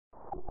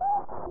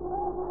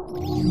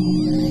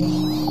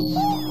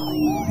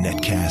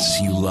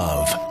Netcasts you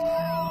love.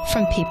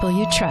 From people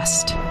you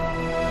trust.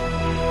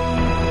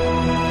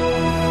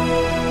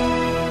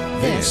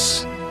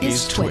 This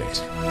is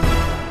Twit.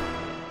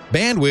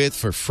 Bandwidth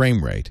for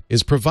frame rate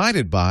is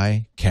provided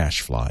by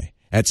CacheFly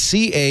at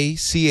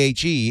CacheFly.com.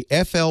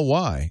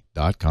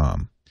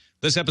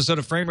 This episode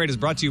of Frame Rate is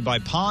brought to you by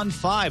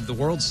Pond5, the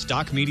world's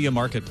stock media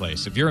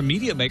marketplace. If you're a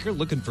media maker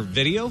looking for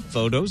video,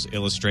 photos,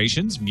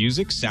 illustrations,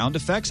 music, sound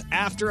effects,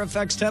 After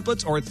Effects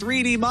templates, or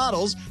 3D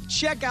models,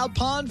 check out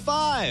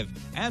Pond5.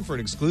 And for an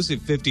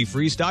exclusive 50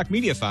 free stock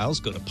media files,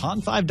 go to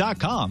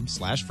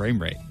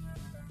pond5.com/framerate.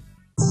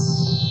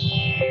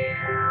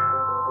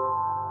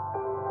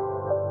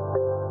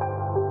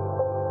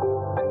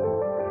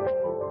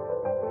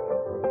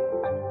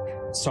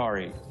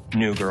 Sorry,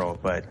 new girl,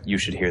 but you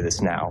should hear this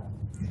now.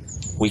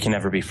 We can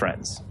never be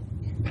friends.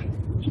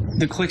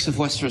 The cliques of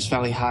Westeros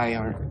Valley High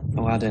aren't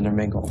allowed to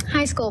intermingle.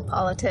 High school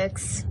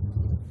politics.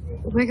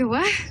 Wigga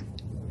what?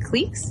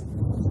 Cliques?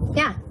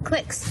 Yeah,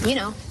 cliques. You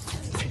know,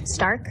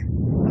 Stark.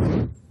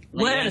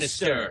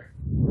 Lannister.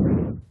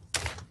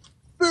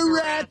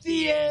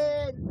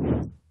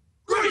 Baratheon!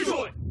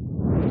 Greyjoy!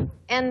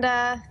 And,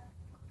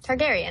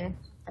 Targaryen,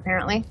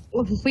 apparently.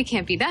 Well, we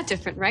can't be that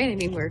different, right? I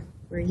mean, we're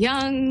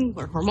young,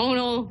 we're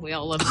hormonal, we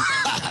all love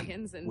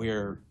dragons. And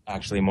We're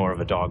actually more of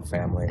a dog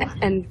family.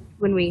 And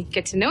when we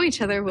get to know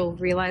each other, we'll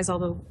realize all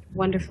the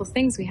wonderful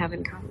things we have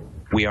in common.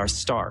 We are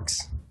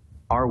Starks.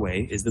 Our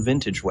way is the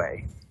vintage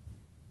way.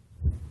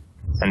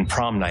 And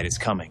prom night is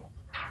coming.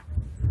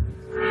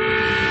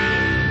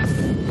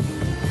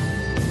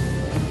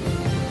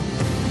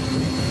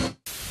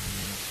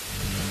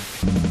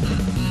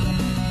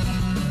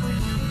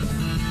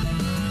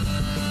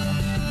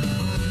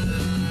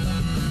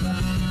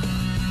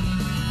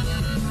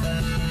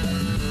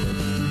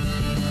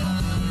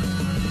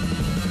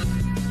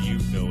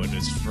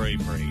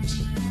 Frame rate,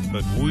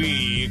 but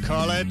we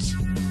call it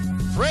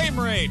Frame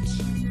Rate.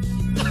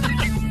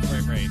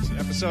 Frame Rate,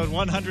 episode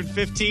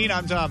 115.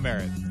 I'm Tom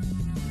Merritt.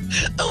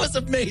 That was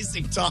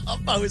amazing, Tom.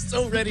 I was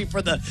so ready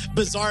for the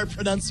bizarre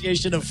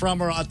pronunciation of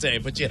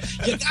Framarate, but you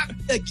got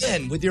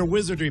again with your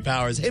wizardry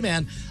powers. Hey,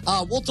 man,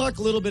 we'll talk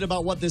a little bit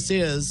about what this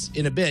is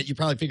in a bit. You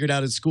probably figured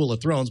out it's School of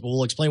Thrones, but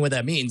we'll explain what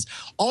that means.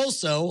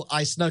 Also,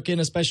 I snuck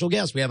in a special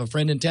guest. We have a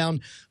friend in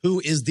town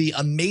who is the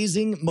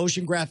amazing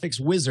motion graphics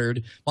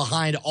wizard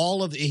behind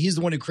all of he's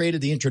the one who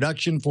created the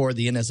introduction for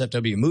the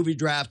NSFW movie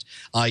draft.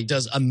 He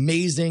does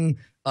amazing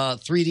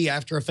 3D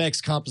After Effects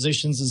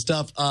compositions and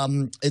stuff.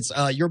 It's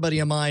your buddy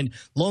of mine,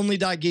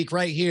 Lonely.Geek,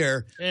 right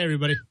here. Hey,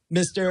 everybody.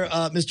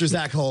 Mr.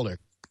 Zach Holder.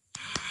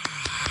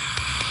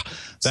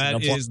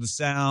 That is the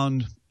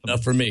sound.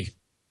 Enough for me.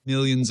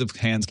 Millions of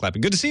hands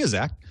clapping. Good to see you,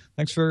 Zach.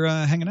 Thanks for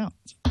hanging out.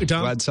 Hey,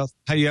 Tom.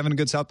 How you having a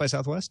good South by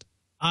Southwest?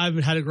 I've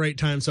had a great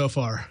time so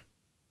far.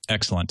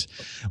 Excellent.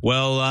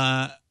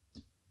 Well,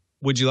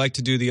 would you like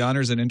to do the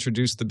honors and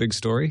introduce the big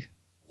story?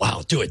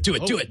 Wow, do it.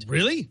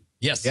 Really?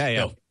 Yes. Yeah.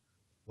 Go.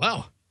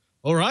 Wow.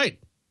 All right.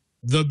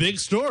 The big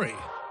story.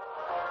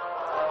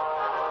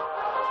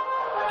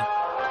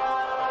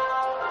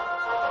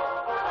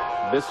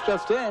 This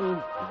just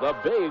in, the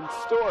big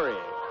story.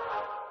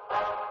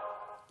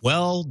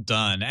 Well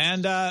done.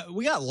 And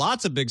we got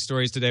lots of big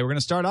stories today. We're going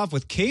to start off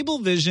with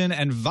Cablevision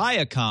and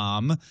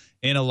Viacom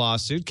in a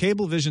lawsuit.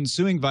 Cablevision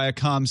suing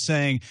Viacom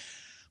saying,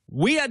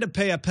 we had to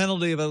pay a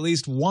penalty of at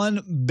least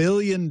 $1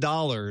 billion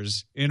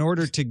in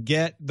order to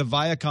get the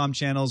Viacom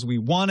channels we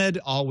wanted.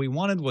 All we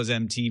wanted was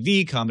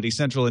MTV, Comedy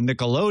Central, and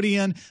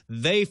Nickelodeon.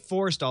 They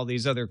forced all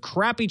these other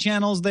crappy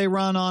channels they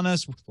run on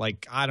us,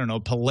 like, I don't know,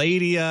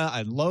 Palladia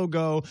and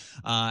Logo,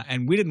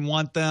 and we didn't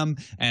want them.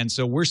 And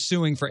so we're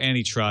suing for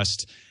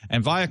antitrust.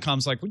 And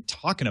Viacom's like, what are you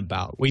talking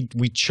about? We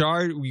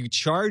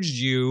charged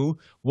you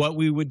what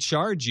we would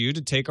charge you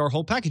to take our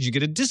whole package. You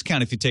get a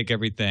discount if you take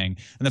everything.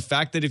 And the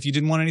fact that if you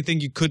didn't want anything,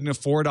 you couldn't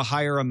afford a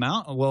higher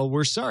amount, well,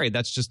 we're sorry.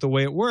 That's just the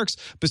way it works.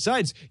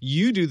 Besides,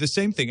 you do the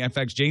same thing. In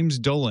fact, James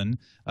Dolan,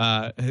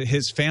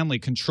 his family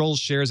controls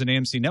shares in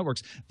AMC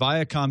Networks.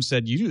 Viacom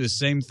said, you do the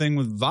same thing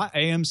with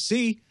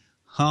AMC.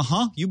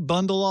 You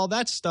bundle all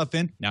that stuff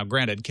in. Now,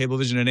 granted,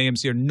 Cablevision and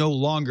AMC are no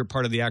longer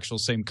part of the actual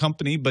same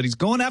company, but he's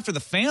going after the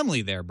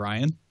family there,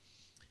 Brian.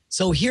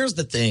 So here's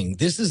the thing.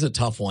 This is a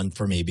tough one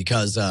for me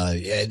because,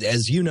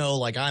 as you know,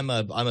 like I'm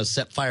a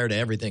set fire to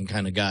everything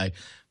kind of guy.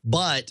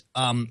 But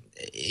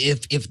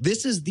if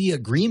this is the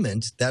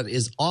agreement that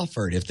is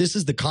offered, if this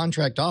is the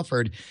contract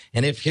offered,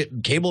 and if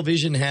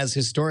Cablevision has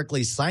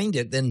historically signed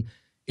it, then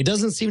it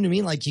doesn't seem to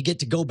me like you get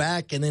to go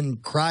back and then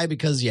cry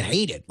because you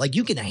hate it. Like,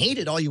 you can hate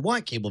it all you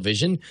want,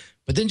 Cablevision,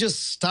 but then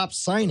just stop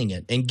signing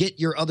it and get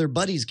your other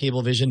buddies,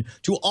 Cablevision,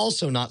 to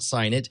also not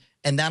sign it,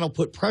 and that'll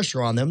put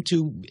pressure on them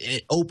to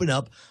open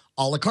up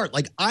a la carte.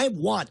 Like, I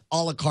want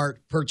a la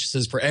carte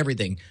purchases for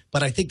everything,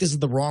 but I think this is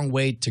the wrong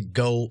way to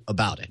go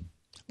about it.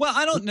 Well,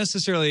 I don't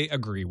necessarily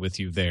agree with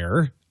you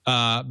there,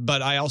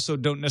 but I also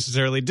don't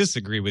necessarily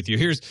disagree with you.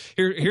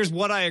 Here's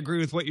what I agree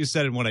with what you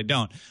said and what I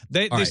don't.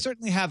 They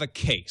certainly have a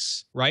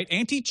case, right?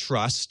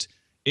 Antitrust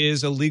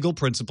is a legal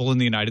principle in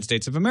the United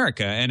States of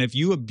America. And if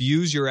you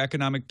abuse your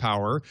economic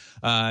power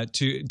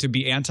to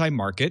be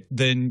anti-market,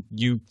 then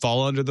you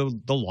fall under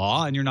the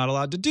law and you're not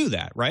allowed to do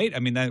that, right? I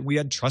mean, we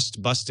had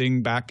trust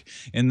busting back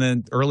in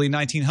the early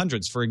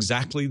 1900s for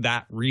exactly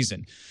that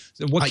reason.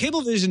 So what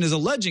Cablevision is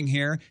alleging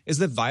here is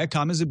that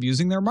Viacom is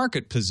abusing their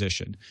market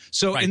position.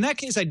 So in that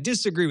case, I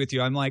disagree with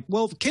you. I'm like,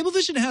 well,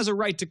 Cablevision has a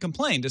right to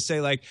complain, to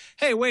say like,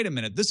 hey, wait a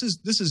minute, this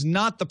is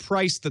not the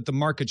price that the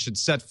market should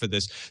set for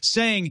this.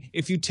 Saying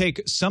if you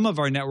take some of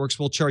our networks,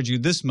 we'll charge you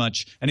this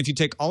much, and if you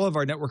take all of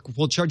our network,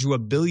 we'll charge you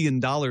 $1 billion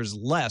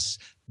less,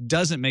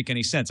 doesn't make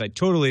any sense. I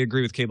totally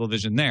agree with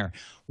Cablevision there.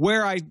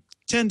 Where I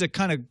tend to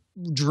kind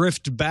of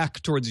drift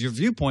back towards your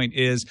viewpoint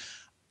is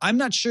I'm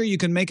not sure you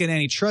can make an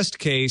antitrust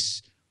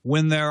case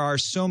when there are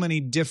so many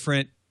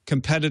different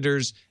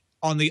competitors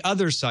on the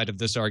other side of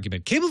this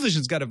argument.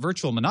 Cablevision's got a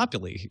virtual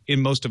monopoly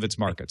in most of its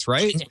markets,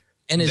 right?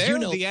 And as they're you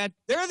know,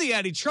 they're the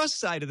antitrust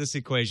side of this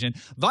equation.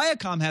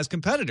 Viacom has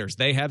competitors.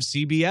 They have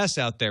CBS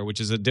out there, which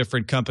is a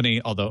different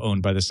company, although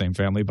owned by the same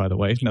family, by the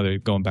way. No, they're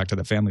going back to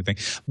the family thing.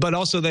 But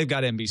also they've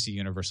got NBC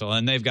Universal,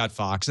 and they've got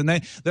Fox, and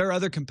there are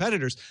other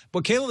competitors.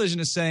 What Cablevision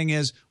is saying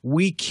is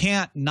we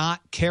can't not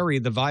carry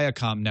the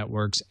Viacom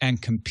networks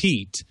and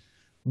compete.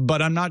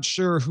 But I'm not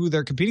sure who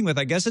they're competing with.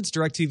 I guess it's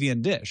DirecTV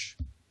and Dish.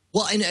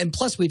 Well, and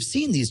plus we've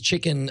seen these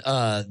chicken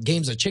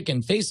games of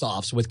chicken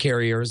face-offs with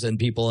carriers and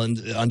people and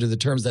under the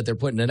terms that they're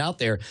putting it out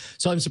there.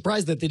 So I'm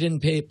surprised that they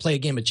didn't play a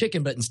game of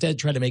chicken, but instead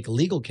try to make a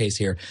legal case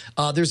here.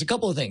 There's a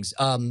couple of things.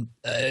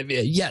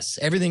 Yes,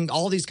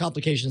 all these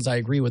complications, I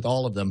agree with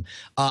all of them.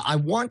 I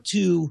want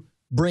to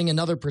bring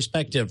another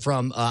perspective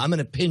from, I'm going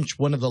to pinch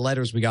one of the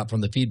letters we got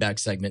from the feedback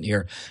segment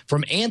here,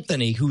 from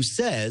Anthony, who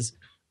says,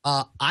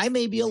 I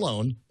may be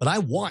alone, but I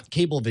want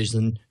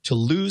Cablevision to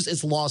lose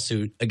its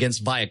lawsuit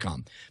against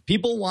Viacom.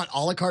 People want a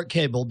la carte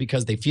cable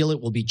because they feel it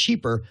will be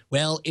cheaper.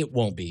 Well, it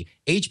won't be.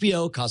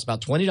 HBO costs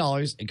about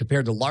 $20, and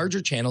compared to larger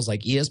channels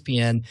like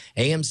ESPN,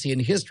 AMC,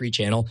 and History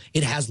Channel,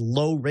 it has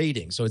low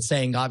ratings. So it's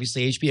saying,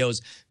 obviously, HBO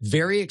is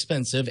very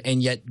expensive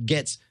and yet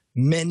gets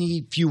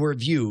many fewer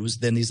views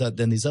than these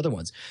other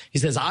ones. He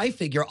says, I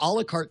figure a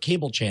la carte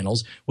cable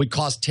channels would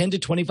cost $10 to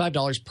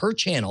 $25 per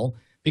channel,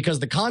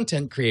 because the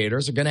content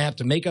creators are going to have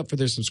to make up for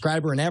their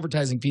subscriber and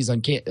advertising fees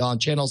on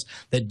channels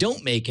that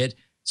don't make it.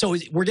 So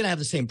we're going to have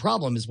the same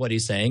problem, is what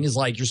he's saying, is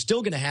like you're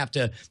still going to have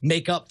to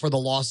make up for the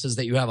losses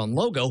that you have on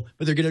Logo,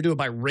 but they're going to do it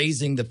by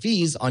raising the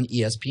fees on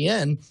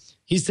ESPN.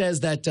 He says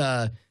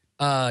that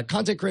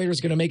content creators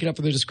are going to make it up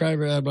for their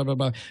subscriber. Blah, blah,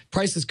 blah.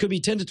 Prices could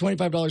be $10 to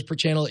 $25 per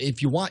channel. If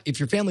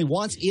your family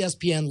wants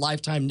ESPN,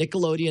 Lifetime,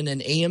 Nickelodeon,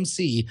 and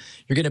AMC,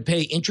 you're going to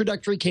pay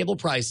introductory cable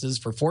prices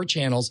for 4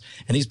 channels,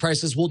 and these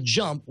prices will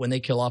jump when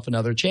they kill off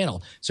another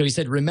channel. So he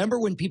said, remember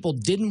when people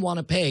didn't want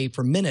to pay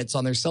for minutes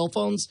on their cell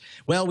phones?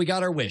 Well, we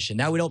got our wish, and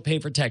now we don't pay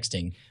for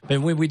texting.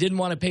 But when we didn't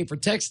want to pay for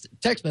text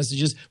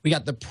messages, we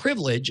got the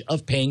privilege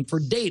of paying for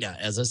data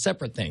as a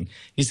separate thing.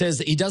 He says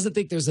he doesn't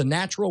think there's a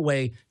natural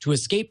way to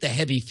escape the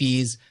heavy fees,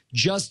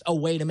 just a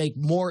way to make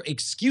more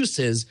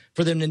excuses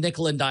for them to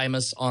nickel and dime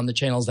us on the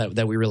channels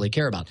that we really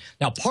care about.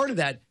 Now, part of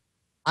that,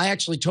 I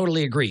actually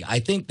totally agree.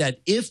 I think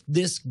that if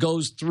this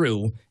goes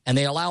through and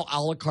they allow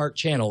a la carte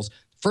channels,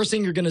 first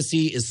thing you're going to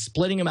see is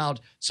splitting them out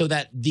so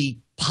that the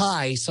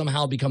pie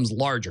somehow becomes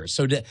larger.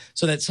 So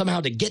that somehow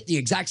to get the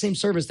exact same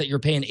service that you're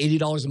paying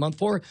 $80 a month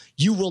for,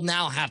 you will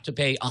now have to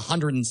pay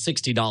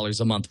 $160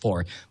 a month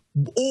for.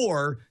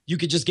 Or you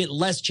could just get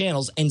less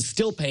channels and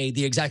still pay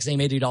the exact same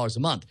 $80 a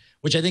month,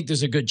 which I think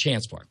there's a good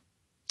chance for.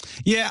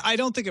 Yeah, I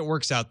don't think it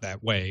works out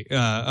that way.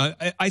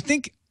 I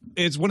think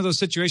it's one of those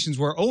situations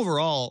where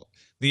overall,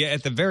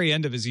 at the very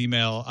end of his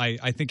email,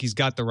 I think he's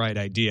got the right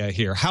idea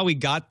here. How he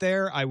got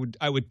there, I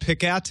would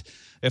pick at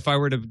if I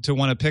were to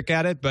want to pick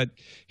at it. But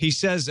he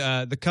says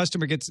the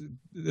customer gets.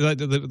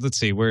 Let's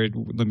see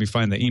let me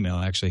find the email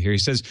actually here. He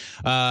says.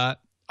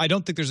 I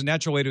don't think there's a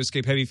natural way to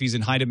escape heavy fees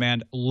in high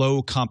demand,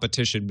 low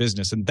competition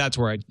business. And that's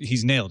where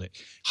he's nailed it.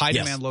 High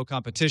demand, low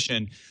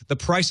competition. The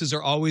prices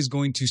are always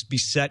going to be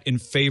set in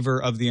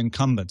favor of the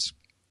incumbents.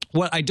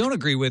 What I don't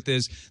agree with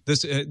is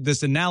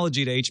this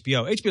analogy to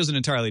HBO. HBO is an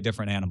entirely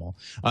different animal.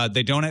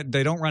 They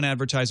don't run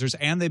advertisers,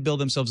 and they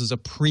build themselves as a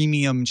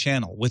premium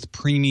channel with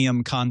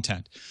premium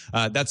content.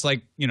 That's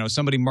like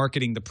somebody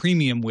marketing the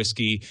premium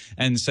whiskey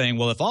and saying,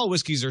 well, if all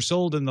whiskeys are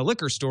sold in the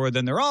liquor store,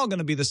 then they're all going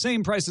to be the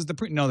same price as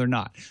No, they're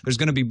not. There's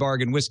going to be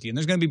bargain whiskey, and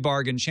there's going to be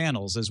bargain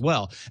channels as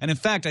well. And in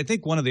fact, I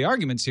think one of the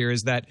arguments here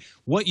is that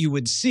what you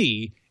would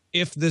see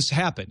if this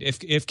happened, if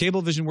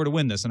Cablevision were to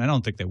win this, and I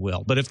don't think they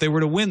will, but if they were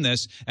to win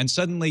this and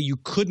suddenly you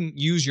couldn't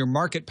use your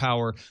market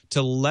power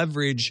to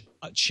leverage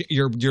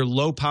your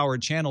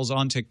low-powered channels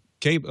onto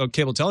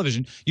cable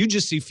television, you'd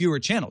just see fewer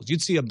channels.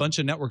 You'd see a bunch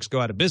of networks go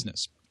out of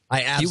business.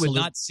 You would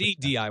not see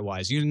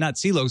DIYs. You would not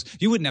see logos.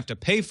 You wouldn't have to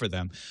pay for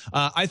them.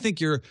 I think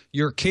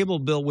your cable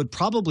bill would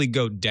probably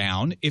go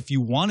down if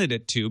you wanted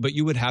it to, but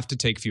you would have to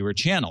take fewer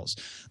channels.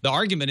 The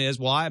argument is,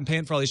 well, I'm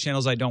paying for all these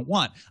channels I don't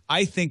want.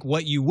 I think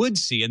what you would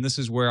see, and this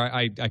is where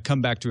I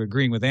come back to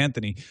agreeing with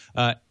Anthony,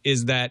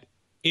 is that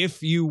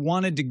if you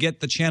wanted to get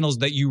the channels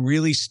that you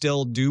really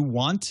still do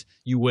want,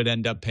 you would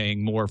end up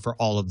paying more for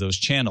all of those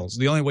channels.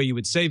 The only way you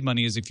would save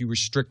money is if you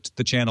restrict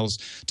the channels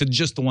to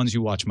just the ones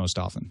you watch most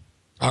often.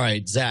 All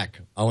right, Zach,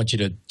 I want you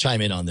to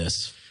chime in on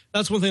this.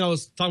 That's one thing I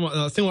was talking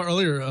about, thinking about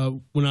earlier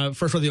when I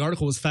first read the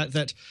article, was the fact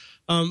that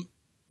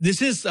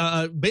this is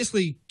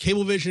basically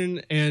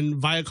Cablevision and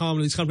Viacom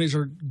and these companies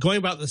are going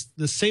about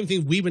the same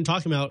thing we've been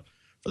talking about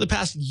for the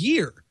past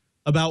year,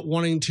 about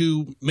wanting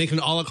to make an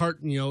a la carte,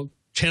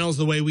 channels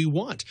the way we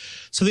want.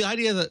 So the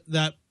idea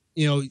that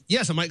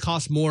yes, it might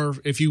cost more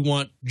if you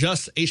want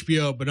just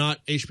HBO, but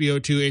not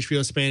HBO 2,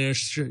 HBO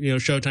Spanish,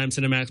 Showtime,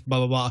 Cinemax, blah,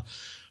 blah, blah.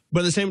 But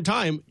at the same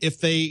time, if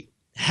they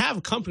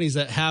have companies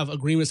that have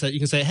agreements that you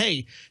can say,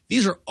 hey,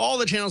 these are all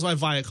the channels by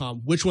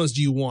Viacom. Which ones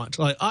do you want?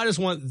 Like, I just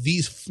want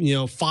these,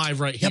 5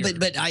 right here. Yeah,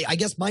 but I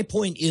guess my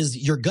point is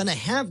you're going to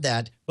have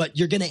that, but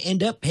you're going to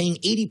end up paying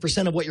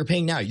 80% of what you're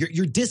paying now.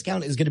 Your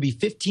discount is going to be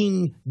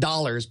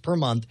 $15 per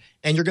month,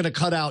 and you're going to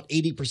cut out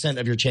 80%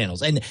 of your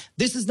channels. And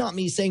this is not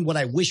me saying what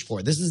I wish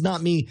for. This is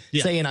not me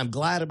saying I'm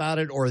glad about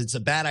it or it's a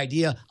bad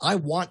idea. I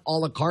want a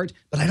la carte,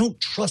 but I don't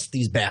trust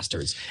these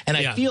bastards. And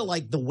I feel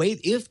like the way,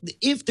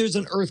 if there's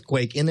an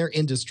earthquake in their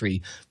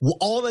industry,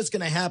 all that's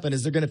going to happen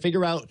is they're going to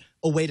figure out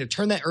a way to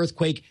turn that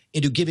earthquake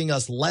into giving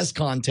us less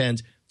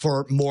content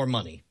for more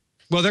money.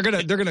 Well, they're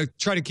gonna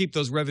try to keep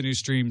those revenue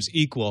streams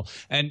equal.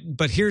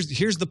 But here's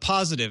the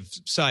positive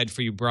side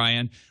for you,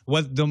 Brian.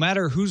 No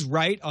matter who's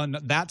right on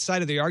that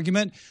side of the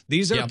argument,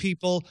 these are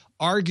people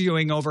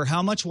arguing over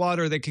how much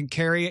water they can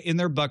carry in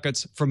their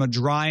buckets from a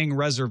drying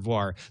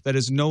reservoir that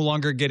is no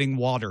longer getting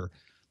water.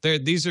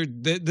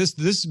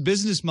 This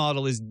business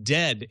model is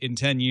dead in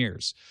 10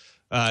 years.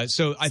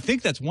 So I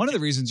think that's one of the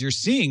reasons you're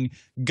seeing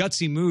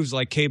gutsy moves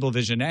like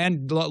Cablevision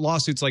and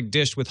lawsuits like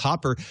Dish with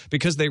Hopper,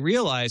 because they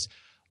realize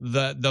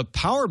the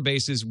power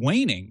base is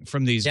waning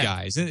from these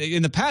guys.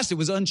 In the past, it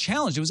was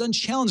unchallenged. It was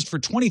unchallenged for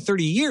 20,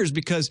 30 years,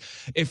 because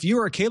if you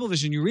are a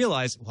Cablevision, you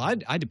realize, well,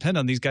 I depend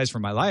on these guys for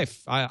my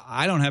life.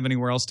 I don't have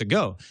anywhere else to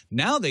go.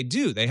 Now they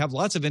do. They have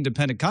lots of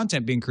independent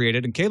content being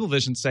created, and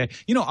Cablevision say,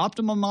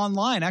 Optimum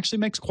Online actually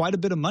makes quite a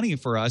bit of money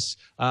for us.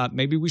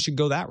 Maybe we should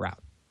go that route.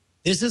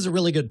 This is a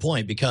really good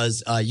point,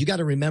 because you got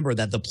to remember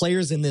that the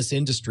players in this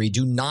industry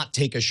do not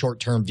take a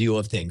short-term view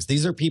of things.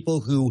 These are people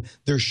who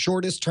their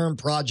shortest-term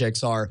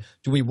projects are,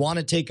 do we want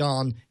to take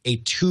on a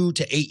 2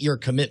 to 8 year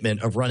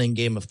commitment of running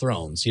Game of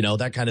Thrones,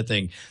 that kind of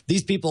thing.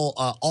 These people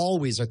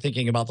always are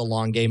thinking about the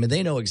long game, and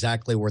they know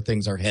exactly where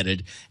things are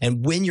headed.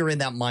 And when you're in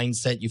that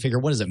mindset, you figure,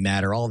 what does it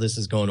matter? All this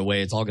is going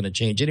away. It's all going to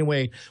change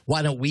anyway.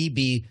 Why don't we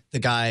be the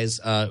guys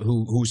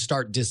who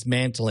start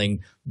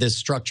dismantling this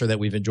structure that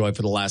we've enjoyed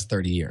for the last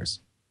 30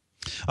 years?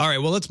 All right,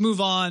 well, let's move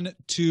on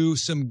to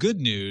some good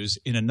news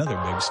in another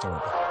big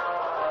story.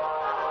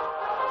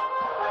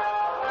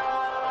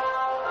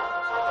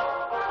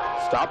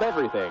 Stop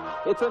everything.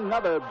 It's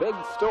another big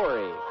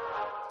story.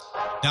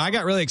 Now, I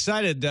got really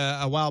excited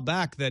a while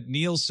back that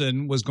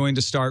Nielsen was going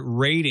to start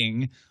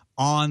rating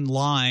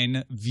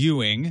online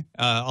viewing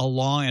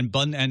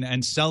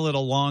and sell it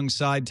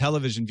alongside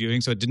television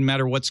viewing, so it didn't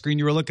matter what screen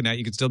you were looking at,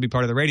 you could still be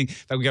part of the rating. In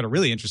fact, we got a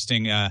really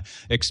interesting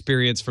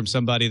experience from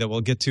somebody that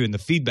we'll get to in the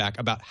feedback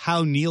about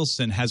how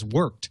Nielsen has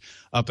worked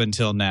up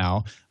until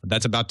now.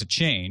 That's about to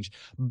change.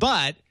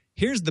 But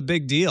here's the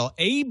big deal.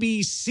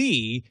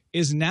 ABC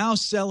is now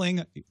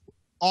selling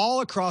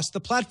all across the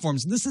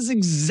platforms. This is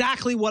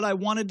exactly what I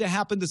wanted to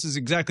happen. This is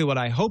exactly what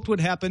I hoped would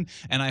happen,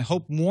 and I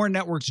hope more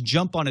networks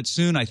jump on it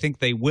soon. I think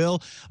they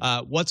will.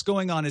 What's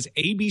going on is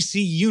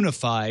ABC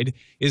Unified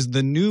is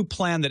the new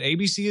plan that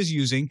ABC is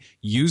using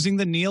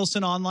the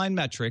Nielsen online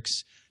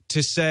metrics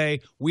to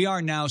say we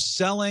are now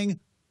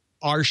selling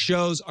our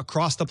shows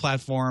across the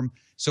platform.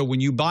 So when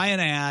you buy an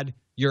ad,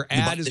 your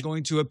ad is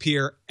going to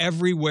appear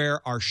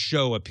everywhere our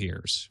show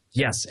appears.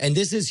 Yes, and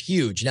this is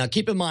huge. Now,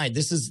 keep in mind,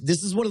 this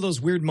is one of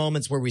those weird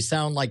moments where we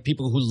sound like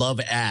people who love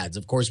ads.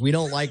 Of course, we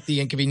don't like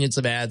the inconvenience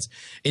of ads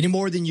any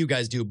more than you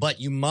guys do,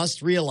 but you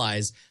must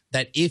realize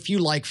that if you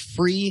like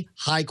free,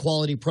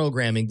 high-quality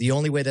programming, the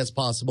only way that's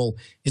possible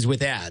is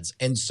with ads.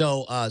 And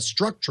so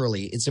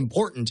structurally, it's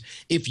important.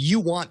 If you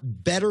want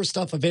better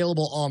stuff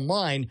available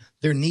online,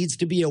 there needs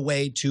to be a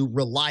way to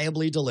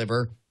reliably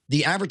deliver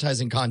the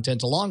advertising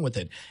content along with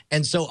it.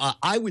 And so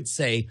I would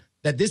say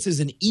that this is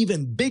an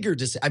even bigger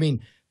decision. I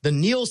mean, the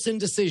Nielsen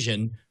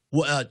decision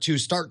to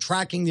start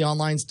tracking the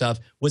online stuff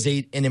was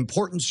an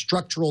important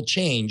structural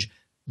change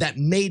that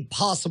made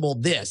possible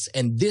this.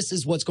 And this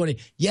is what's going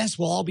to, yes,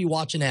 we'll all be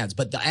watching ads,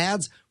 but the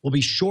ads will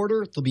be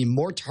shorter. They'll be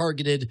more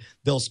targeted.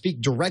 They'll speak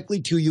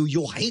directly to you.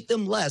 You'll hate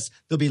them less.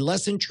 They'll be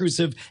less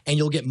intrusive, and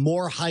you'll get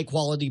more high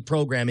quality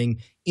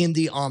programming in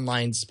the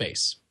online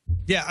space.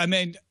 Yeah, I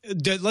mean,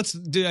 let's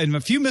do a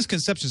few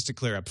misconceptions to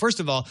clear up. First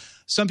of all,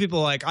 some people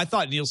are like, I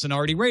thought Nielsen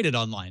already rated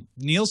online.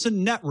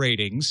 Nielsen Net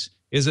Ratings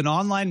is an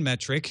online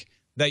metric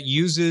that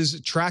uses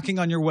tracking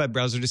on your web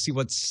browser to see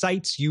what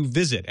sites you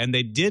visit. And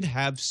they did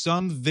have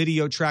some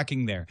video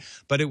tracking there,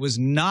 but it was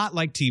not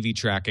like TV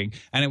tracking,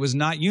 and it was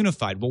not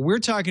unified. What we're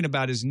talking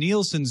about is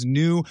Nielsen's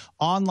new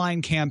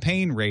online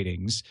campaign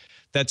ratings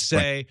that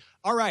say,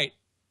 all right,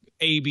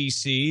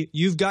 ABC,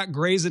 you've got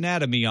Grey's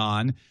Anatomy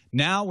on.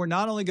 Now we're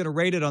not only going to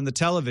rate it on the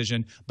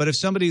television, but if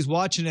somebody's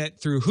watching it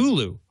through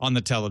Hulu on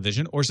the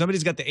television, or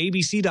somebody's got the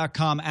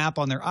ABC.com app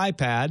on their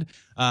iPad,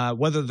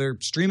 whether they're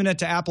streaming it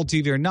to Apple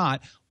TV or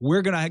not,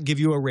 we're going to give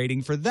you a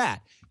rating for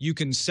that. You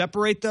can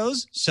separate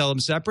those, sell them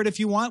separate if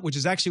you want, which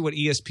is actually what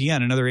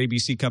ESPN, another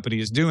ABC company,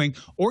 is doing,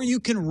 or you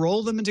can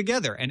roll them in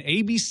together. And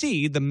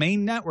ABC, the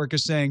main network,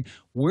 is saying,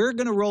 we're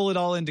going to roll it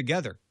all in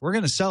together. We're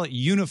going to sell it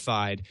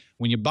unified.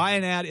 When you buy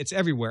an ad, it's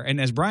everywhere. And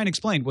as Brian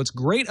explained, what's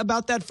great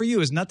about that for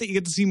you is not that you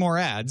get to see more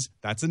ads.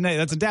 That's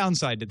a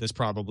downside to this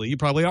probably. You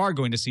probably are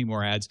going to see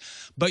more ads.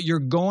 But you're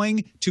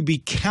going to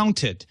be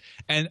counted.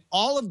 And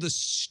all of the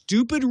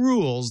stupid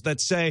rules that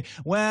say,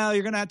 well,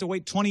 you're going to have to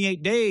wait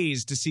 28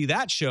 days to see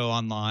that show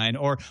online,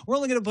 or we're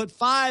only going to put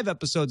 5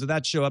 episodes of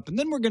that show up, and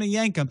then we're going to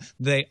yank them,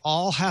 they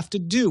all have to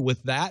do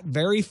with that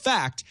very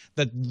fact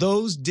that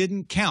those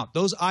didn't count.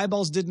 Those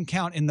eyeballs didn't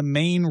count in the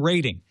main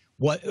rating.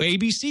 What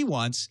ABC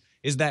wants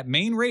is that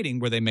main rating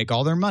where they make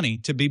all their money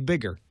to be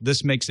bigger.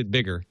 This makes it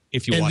bigger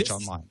if you watch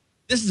online.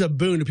 This is a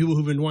boon to people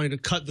who've been wanting to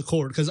cut the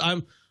cord, because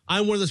I'm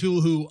one of those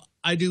people who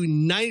I do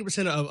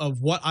 90%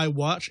 of what I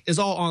watch is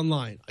all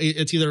online.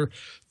 It's either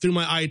through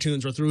my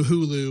iTunes or through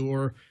Hulu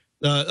or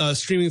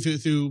streaming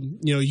through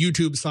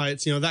YouTube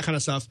sites, that kind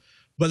of stuff.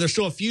 But there's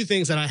still a few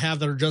things that I have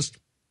that are just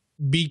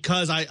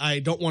because I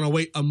don't want to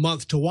wait a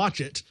month to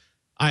watch it.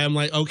 I am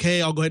like,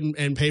 okay, I'll go ahead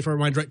and pay for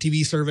my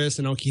DirecTV service,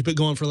 and I'll keep it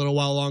going for a little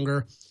while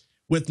longer.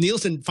 With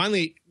Nielsen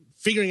finally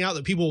figuring out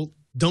that people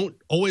don't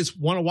always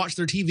want to watch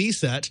their TV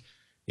set,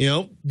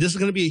 this is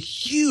going to be a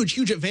huge,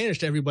 huge advantage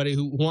to everybody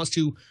who wants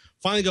to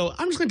finally go,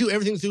 I'm just going to do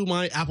everything through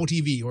my Apple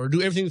TV, or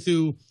do everything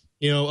through,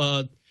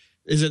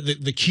 is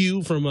it the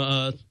Q from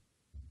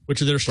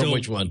which they're still from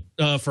which one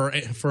for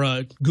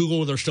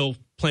Google they're still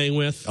playing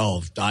with?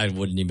 Oh, I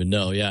wouldn't even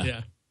know.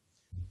 Yeah.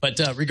 But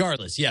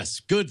regardless, yes,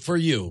 good for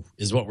you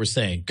is what we're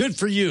saying. Good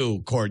for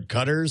you, cord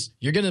cutters.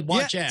 You're going to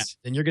watch ads,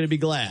 and you're going to be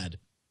glad.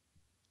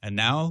 And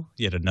now,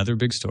 yet another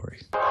big story.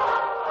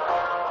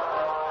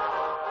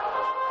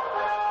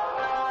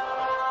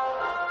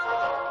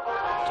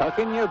 Tuck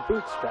in your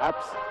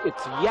bootstraps.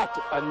 It's yet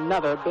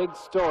another big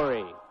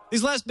story.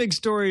 These last big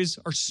stories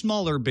are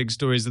smaller big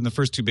stories than the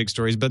first 2 big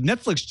stories, but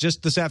Netflix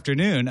just this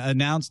afternoon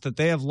announced that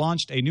they have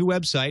launched a new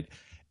website,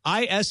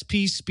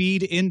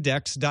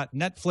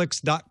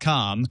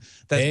 ispspeedindex.netflix.com,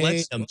 that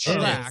lets you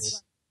track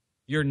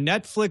your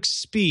Netflix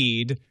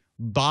speed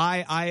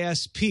by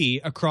ISP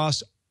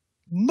across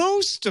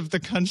most of the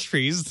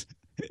countries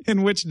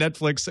in which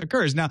Netflix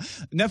occurs. Now,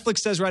 Netflix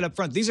says right up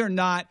front, these are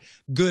not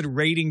good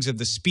ratings of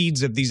the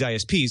speeds of these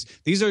ISPs.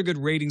 These are good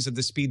ratings of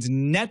the speeds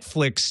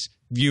Netflix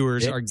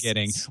viewers are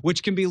getting,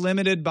 which can be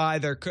limited by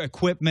their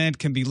equipment,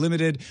 can be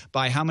limited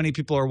by how many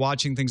people are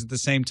watching things at the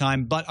same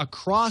time. But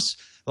across,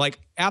 like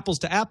apples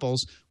to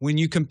apples, when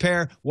you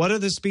compare what are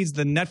the speeds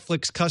the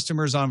Netflix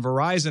customers on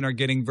Verizon are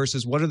getting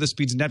versus what are the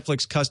speeds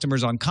Netflix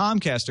customers on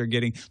Comcast are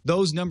getting,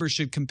 those numbers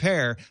should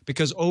compare,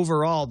 because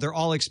overall they're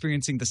all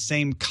experiencing the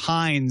same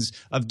kinds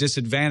of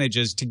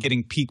disadvantages to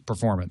getting peak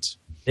performance.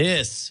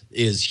 This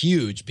is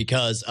huge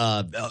because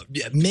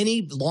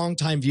many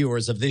longtime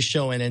viewers of this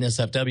show and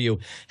NSFW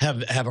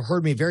have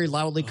heard me very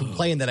loudly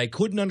complain that I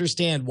couldn't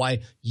understand why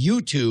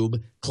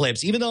YouTube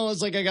clips, even though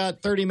it's like I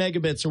got 30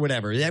 megabits or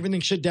whatever, everything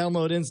should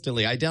download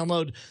instantly. I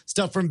download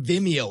stuff from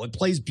Vimeo. It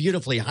plays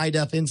beautifully, high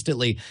def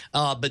instantly.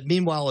 But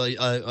meanwhile,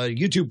 a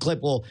YouTube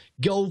clip will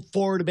go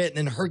forward a bit and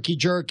then herky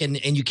jerk, and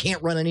you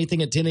can't run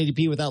anything at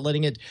 1080p without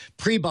letting it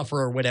pre-buffer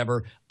or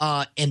whatever.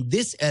 And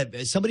this,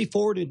 somebody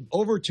forwarded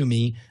over to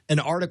me an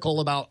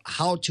article about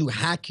how to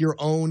hack your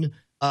own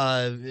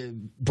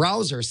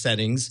browser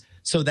settings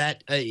so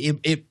that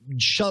it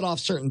shut off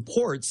certain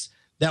ports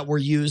that were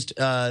used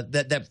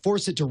that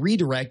force it to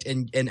redirect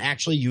and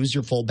actually use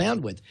your full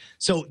bandwidth.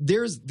 So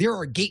there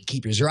are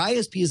gatekeepers. Your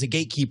ISP is a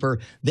gatekeeper.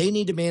 They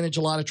need to manage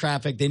a lot of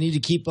traffic. They need to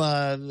keep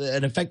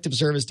an effective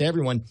service to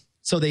everyone.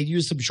 So they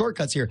use some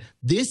shortcuts here.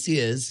 This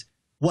is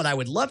what I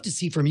would love to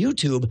see from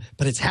YouTube,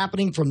 but it's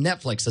happening from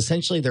Netflix.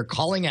 Essentially, they're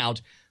calling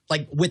out,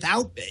 like,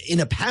 without, in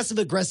a passive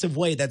aggressive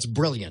way. That's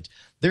brilliant.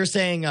 They're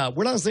saying,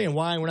 we're not saying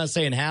why, we're not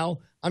saying how.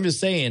 I'm just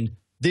saying,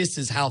 this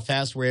is how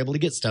fast we're able to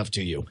get stuff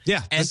to you.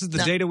 Yeah, this is the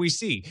data we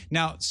see.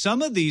 Now,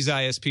 some of these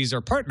ISPs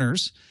are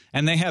partners,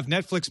 and they have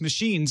Netflix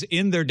machines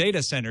in their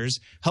data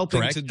centers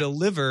helping to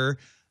deliver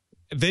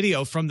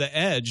video from the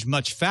edge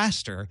much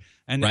faster.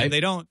 And they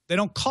don't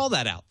call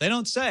that out. They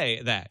don't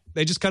say that.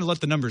 They just kind of let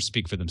the numbers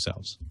speak for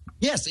themselves.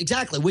 Yes,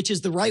 exactly, which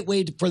is the right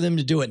way for them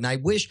to do it. And I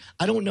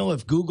don't know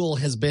if Google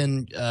has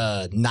been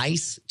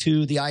nice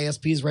to the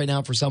ISPs right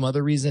now for some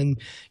other reason.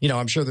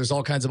 I'm sure there's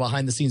all kinds of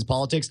behind-the-scenes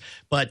politics,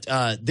 but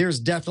there's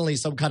definitely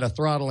some kind of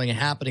throttling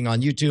happening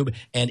on YouTube.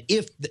 And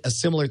if a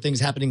similar thing's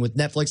happening with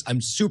Netflix,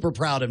 I'm super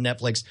proud of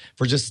Netflix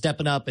for just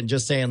stepping up and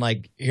just saying,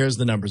 like, here's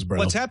the numbers, bro.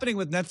 What's happening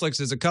with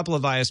Netflix is a couple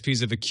of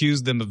ISPs have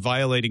accused them of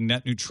violating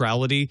net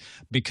neutrality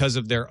because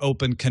of their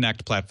Open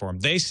Connect platform.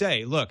 They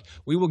say, look,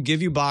 we will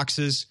give you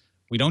boxes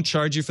We don't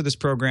charge you for this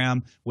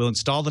program. We'll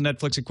install the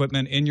Netflix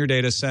equipment in your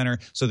data center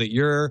so that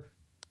your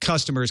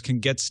customers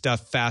can get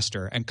stuff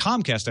faster. And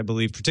Comcast, I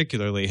believe,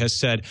 particularly has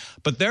said,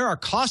 but there are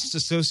costs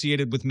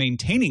associated with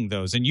maintaining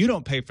those, and you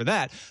don't pay for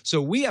that. So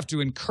we have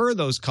to incur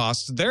those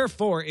costs.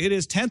 Therefore, it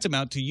is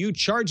tantamount to you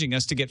charging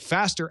us to get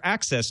faster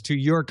access to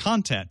your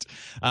content.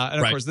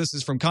 And of course, this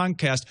is from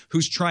Comcast,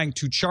 who's trying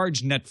to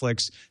charge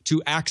Netflix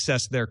to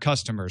access their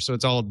customers. So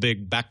it's all a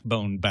big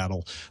backbone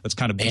battle that's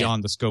kind of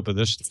beyond the scope of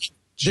this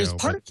There's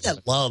part of me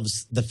that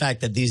loves the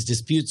fact that these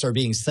disputes are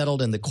being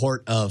settled in the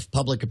court of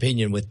public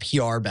opinion with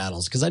PR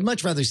battles, because I'd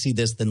much rather see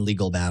this than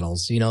legal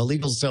battles. You know,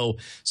 legal's so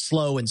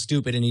slow and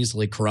stupid and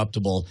easily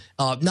corruptible.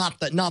 Not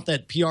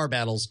that PR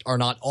battles are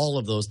not all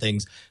of those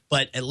things,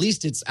 but at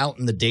least it's out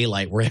in the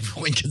daylight where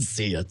everyone can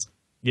see it.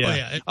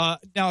 Yeah.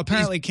 Now,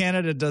 apparently,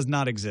 Canada does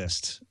not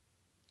exist.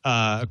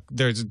 I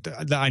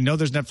know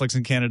there's Netflix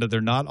in Canada.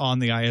 They're not on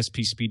the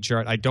ISP speed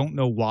chart. I don't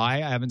know why.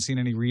 I haven't seen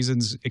any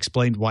reasons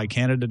explained why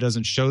Canada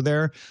doesn't show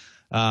there.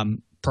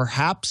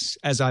 Perhaps,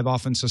 as I've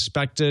often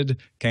suspected,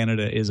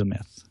 Canada is a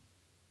myth.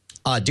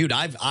 Dude,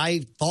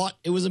 I thought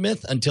it was a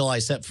myth until I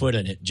set foot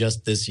in it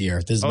just this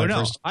year. This is my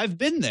first. I've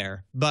been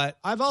there, but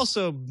I've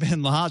also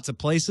been lots of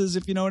places,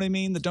 if you know what I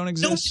mean, that don't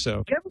exist.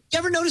 So you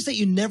ever notice that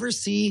you never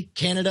see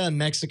Canada and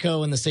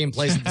Mexico in the same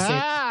place at the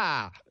same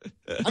time?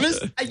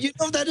 You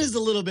know, that is a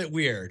little bit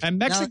weird. And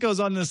Mexico's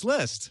on this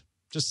list.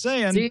 Just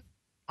saying. See?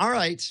 All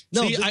right.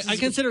 No, see, I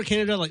consider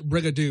Canada like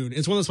Brigadoon.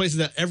 It's one of those places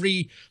that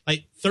every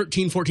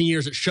 13, 14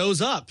 years it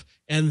shows up,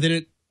 and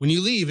then when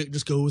you leave, it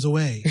just goes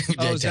away.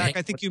 Oh, Zach,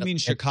 I think you mean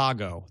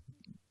Chicago.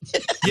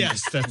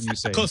 Yes, that's you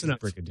say close enough.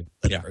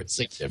 Yeah, it's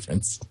a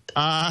difference.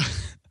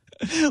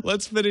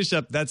 Let's finish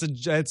up. That's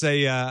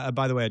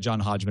by the way, a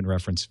John Hodgman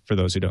reference for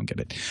those who don't get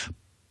it.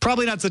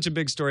 Probably not such a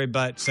big story,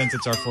 but since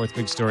it's our fourth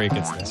big story, it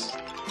gets this.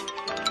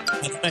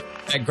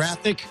 A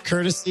graphic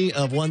courtesy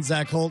of one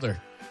Zach Holder.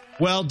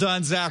 Well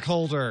done, Zach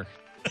Holder.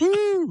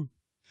 Woo!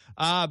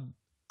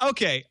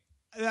 Okay.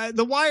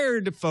 The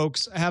Wired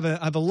folks have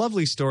a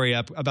lovely story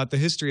up about the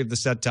history of the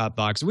set-top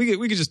box. We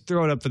could just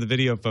throw it up for the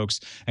video folks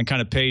and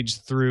kind of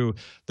page through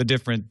the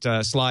different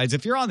slides.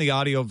 If you're on the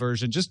audio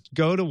version, just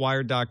go to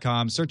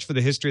wired.com, search for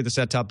the history of the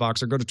set-top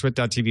box, or go to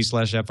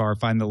twit.tv/FR,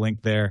 find the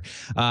link there.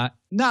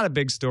 Not a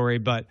big story,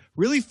 but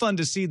really fun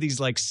to see these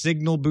like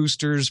signal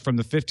boosters from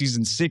the 50s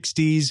and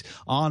 60s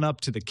on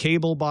up to the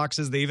cable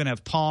boxes. They even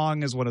have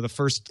Pong as one of the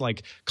first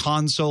like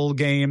console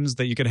games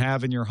that you could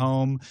have in your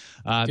home.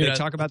 They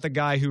talk about the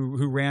guy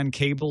who ran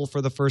cable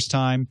for the first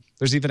time.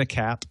 There's even a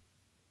cat.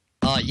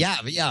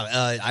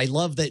 I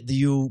love that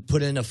you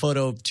put in a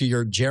photo to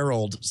your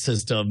Gerald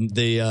system,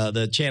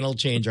 the channel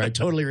changer. I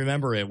totally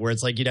remember it, where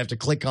it's like you'd have to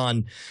click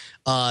on,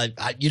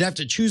 you'd have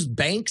to choose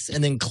banks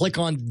and then click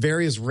on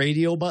various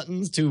radio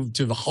buttons to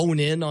hone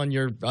in on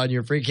your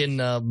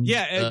freaking.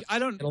 I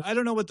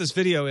don't know what this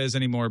video is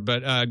anymore,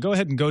 but go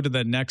ahead and go to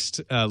the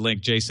next link,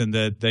 Jason.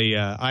 The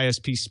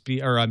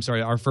ISP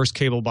our first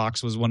cable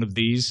box was one of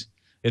these.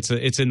 It's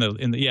in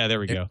the there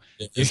we go.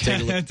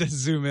 To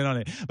zoom in on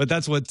it, but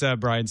that's what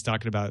Brian's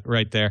talking about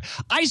right there.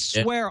 I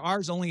swear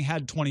ours only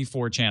had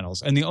 24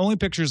 channels, and the only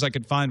pictures I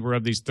could find were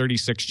of these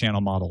 36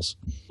 channel models.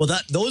 Well,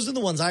 those are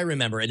the ones I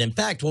remember. And in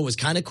fact, what was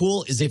kind of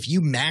cool is if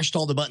you mashed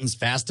all the buttons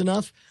fast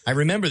enough. I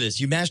remember this.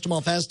 You mashed them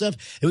all fast enough,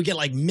 it would get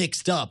like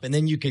mixed up, and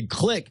then you could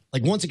click.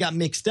 Like once it got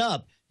mixed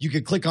up, you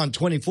could click on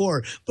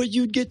 24, but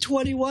you'd get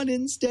 21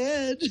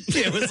 instead.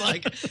 It was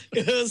like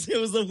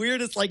it was the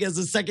weirdest. Like as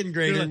a second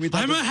grader, like,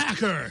 I'm a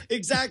hacker.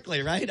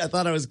 Exactly right. I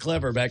thought I was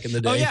clever back in the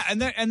day. Oh yeah,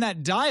 and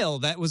that dial,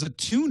 that was a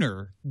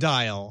tuner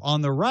dial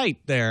on the right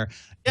there.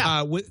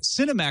 Yeah,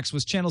 Cinemax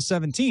was channel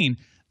 17,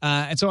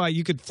 and so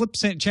you could flip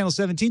channel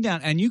 17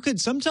 down, and you could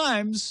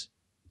sometimes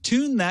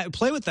tune that,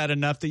 play with that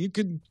enough that you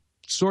could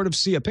sort of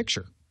see a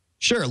picture.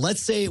 Sure, let's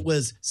say it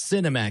was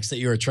Cinemax that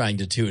you were trying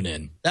to tune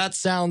in. That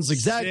sounds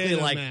exactly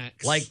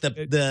Cinemax. like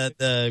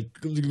the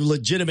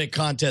legitimate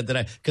content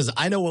because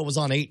I know what was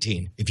on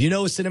 18. If you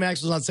know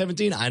Cinemax was on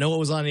 17, I know what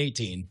was on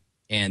 18.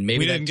 And maybe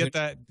we didn't get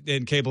that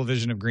in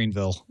Cablevision of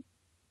Greenville.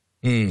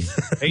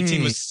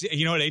 18 was,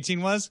 you know what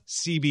 18 was?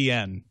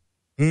 CBN.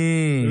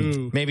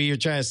 Maybe you're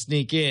trying to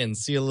sneak in,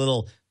 see a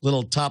little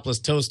topless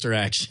toaster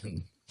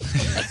action.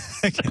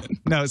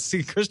 No,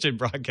 see Christian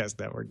Broadcast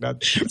Network,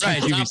 not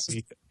right.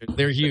 QVC.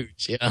 They're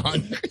huge. Yeah.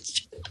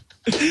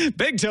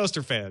 Big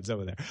toaster fans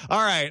over there.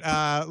 All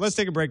right, let's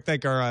take a break.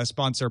 Thank our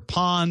sponsor,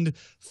 Pond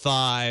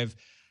 5.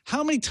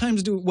 How many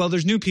times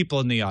there's new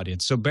people in the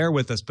audience, so bear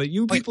with us. But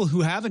you people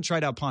who haven't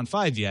tried out Pond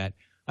 5 yet,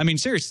 I mean,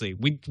 seriously,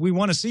 we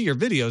want to see your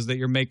videos that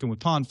you're making with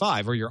Pond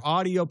 5 or your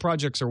audio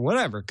projects or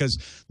whatever, because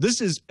this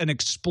is an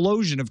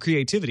explosion of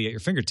creativity at your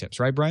fingertips,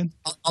 right, Brian?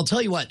 I'll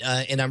tell you what,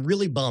 and I'm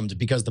really bummed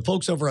because the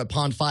folks over at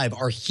Pond 5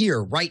 are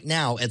here right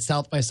now at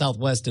South by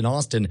Southwest in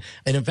Austin.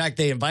 And in fact,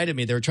 they invited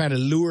me. They were trying to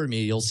lure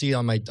me. You'll see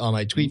on my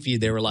tweet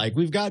feed, they were like,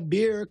 "We've got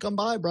beer. Come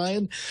by,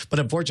 Brian." But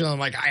unfortunately, I'm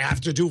like, I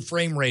have to do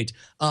frame rate.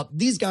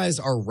 These guys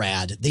are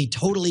rad. They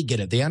totally get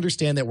it. They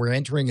understand that we're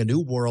entering a new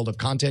world of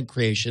content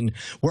creation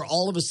where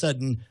all of a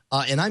sudden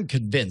and I'm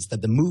convinced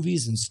that the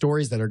movies and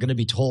stories that are going to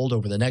be told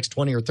over the next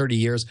 20 or 30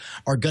 years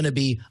are going to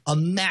be a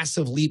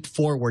massive leap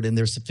forward in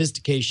their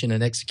sophistication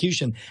and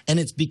execution. And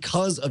it's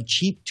because of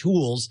cheap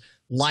tools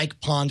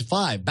like Pond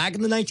 5. Back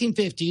in the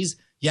 1950s,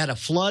 you had a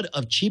flood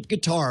of cheap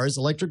guitars,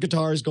 electric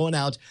guitars going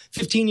out.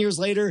 15 years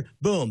later,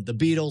 boom, the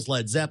Beatles,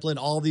 Led Zeppelin,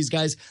 all these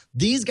guys.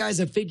 These guys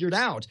have figured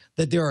out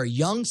that there are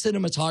young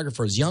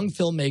cinematographers, young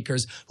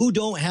filmmakers who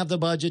don't have the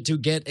budget to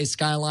get a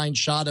skyline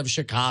shot of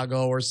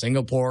Chicago or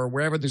Singapore or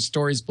wherever the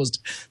story is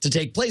supposed to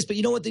take place. But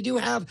you know what they do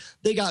have?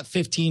 They got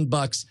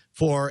 $15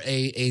 for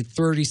a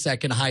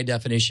 30-second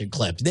high-definition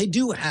clip. They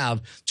do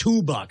have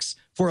 $2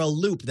 for a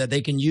loop that they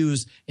can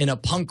use in a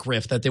punk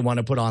riff that they want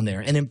to put on there.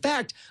 And in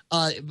fact,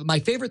 my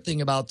favorite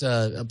thing about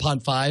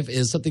Pond 5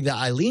 is something that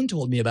Eileen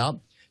told me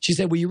about. She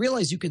said, well, you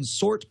realize you can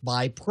sort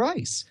by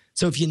price.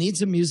 So if you need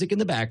some music in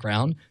the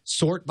background,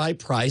 sort by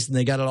price, and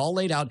they got it all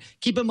laid out.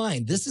 Keep in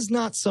mind, this is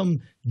not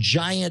some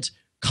giant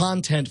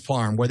content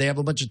farm where they have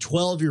a bunch of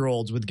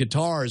 12-year-olds with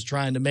guitars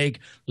trying to make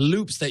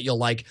loops that you'll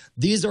like.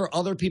 These are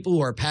other people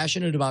who are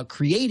passionate about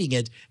creating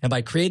it, and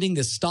by creating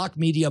this stock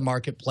media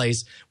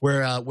marketplace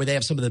where they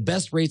have some of the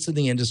best rates in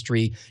the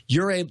industry,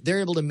 they're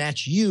able to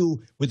match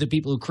you with the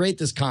people who create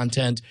this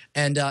content,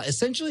 and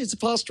essentially it's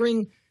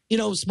fostering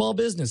small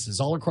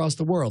businesses all across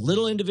the world,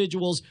 little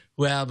individuals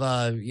who have,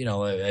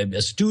 a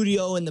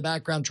studio in the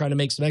background trying to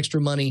make some extra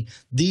money.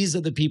 These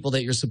are the people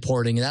that you're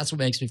supporting, and that's what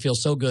makes me feel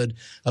so good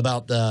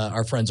about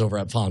our friends over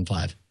at Pond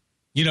 5.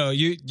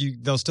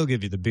 They'll still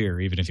give you the beer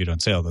even if you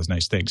don't say all those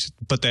nice things,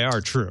 but they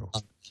are true.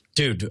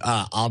 Dude,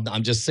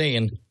 I'm just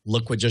saying,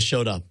 look what just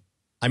showed up.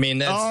 I mean,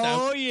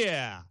 that's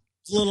yeah.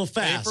 It's a little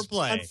fast. Pay for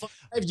play. Pond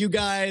 5, you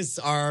guys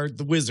are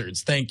the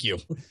wizards. Thank you.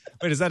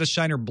 Wait, is that a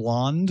Shiner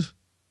Blonde?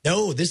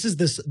 No, this is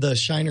the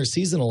Shiner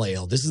Seasonal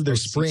Ale. This is their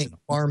spring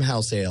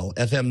farmhouse ale,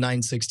 FM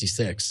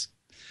 966.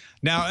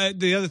 Now,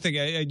 the other thing,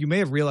 you may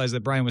have realized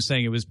that Brian was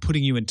saying it was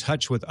putting you in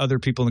touch with other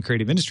people in the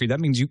creative industry. That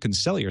means you can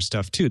sell your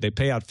stuff, too. They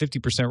pay out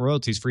 50%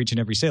 royalties for each and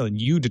every sale,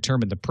 and you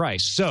determine the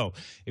price. So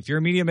if you're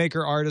a media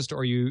maker, artist,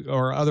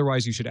 or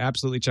otherwise, you should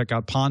absolutely check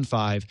out Pond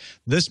 5.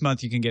 This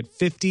month, you can get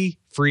 50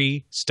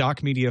 free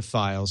stock media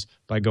files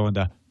by going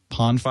to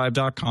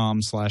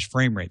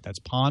pond5.com/framerate. That's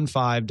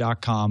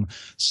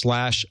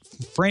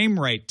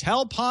pond5.com/framerate.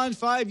 Tell Pond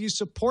 5 you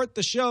support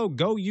the show.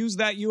 Go use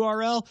that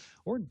URL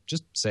or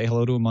just say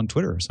hello to him on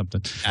Twitter or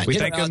something. We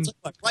thank him.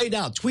 Right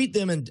now, tweet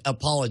them and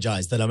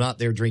apologize that I'm not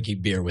there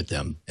drinking beer with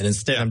them. And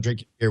instead, I'm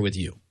drinking beer with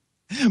you.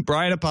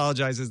 Brian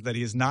apologizes that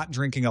he is not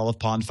drinking all of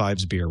Pond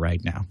 5's beer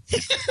right now.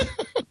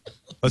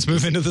 Let's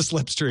move into the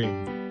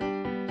slipstream.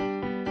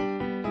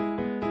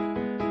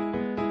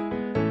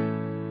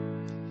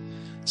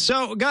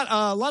 So got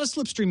a lot of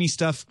slipstreamy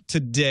stuff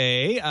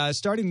today,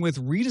 starting with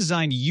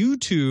redesigned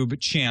YouTube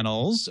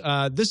channels.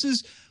 This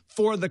is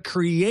for the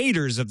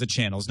creators of the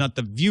channels, not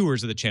the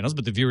viewers of the channels,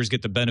 but the viewers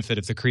get the benefit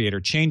if the creator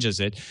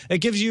changes it. It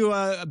gives you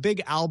a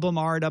big album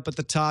art up at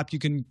the top. You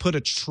can put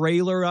a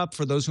trailer up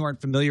for those who aren't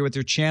familiar with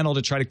your channel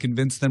to try to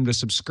convince them to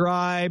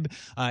subscribe.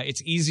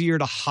 It's easier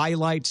to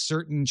highlight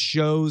certain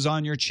shows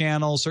on your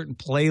channel, certain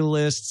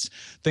playlists,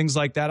 things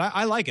like that.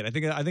 I like it. I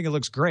think it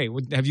looks great.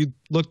 Have you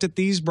looked at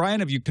these, Brian?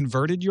 Have you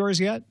converted yours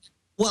yet?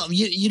 Well,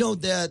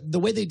 the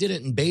way they did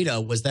it in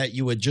beta was that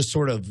you would just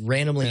sort of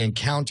randomly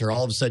encounter,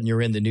 all of a sudden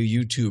you're in the new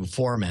YouTube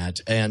format.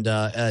 And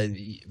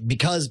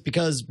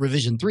because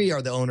Revision 3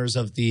 are the owners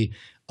of the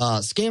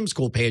Scam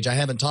School page, I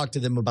haven't talked to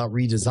them about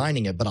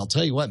redesigning it. But I'll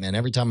tell you what, man,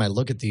 every time I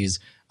look at these,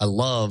 I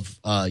love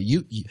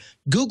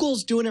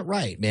Google's doing it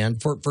right, man.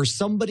 For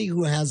somebody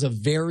who has a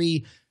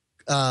very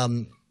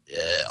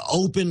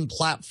open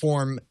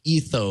platform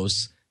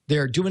ethos,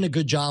 they're doing a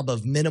good job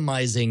of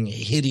minimizing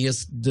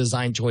hideous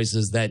design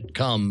choices that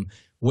come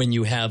when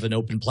you have an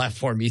open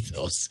platform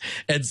ethos.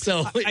 And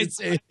so I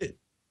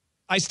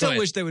still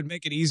wish they would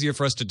make it easier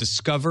for us to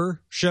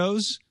discover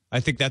shows. I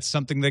think that's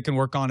something they can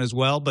work on as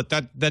well, but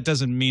that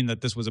doesn't mean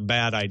that this was a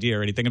bad idea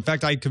or anything. In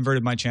fact, I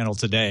converted my channel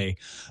today,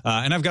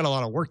 and I've got a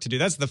lot of work to do.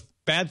 That's the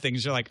bad thing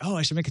is you're like, oh,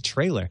 I should make a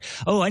trailer.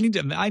 Oh,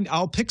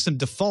 I'll pick some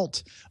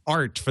default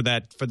art for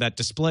that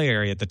display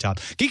area at the top.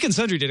 Geek and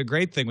Sundry did a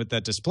great thing with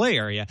that display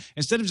area.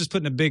 Instead of just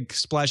putting a big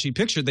splashy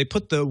picture, they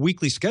put the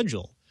weekly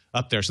schedule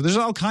up there. So there's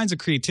all kinds of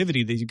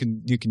creativity that you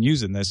can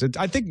use in this.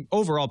 I think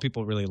overall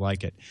people really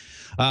like it.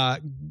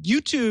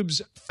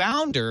 YouTube's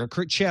founder,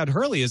 Chad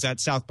Hurley, is at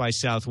South by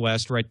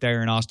Southwest right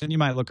there in Austin. You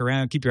might look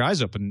around, keep your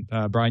eyes open,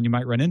 Brian. You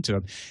might run into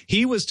him.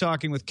 He was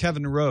talking with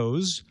Kevin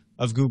Rose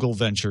of Google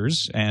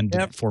Ventures and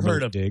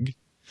formerly Dig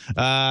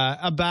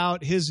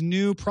about his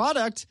new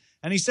product.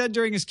 And he said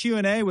during his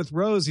Q&A with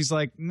Rose, he's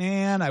like,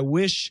 man, I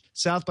wish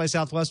South by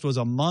Southwest was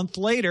a month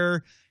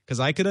later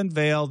because I could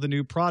unveil the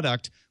new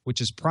product,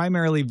 which is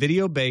primarily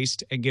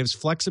video-based and gives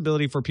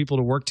flexibility for people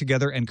to work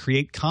together and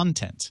create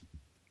content.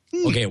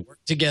 Okay, work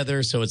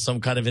together, so it's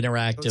some kind of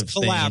interactive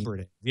thing.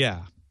 Collaborative,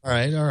 yeah. All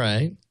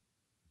right.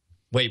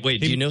 Wait,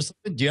 do you know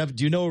something? Do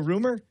you know a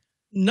rumor?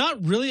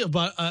 Not really,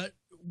 but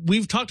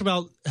we've talked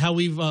about how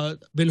we've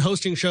been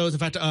hosting shows. In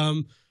fact,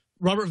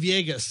 Robert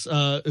Villegas,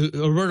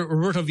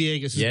 Roberto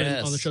Villegas, has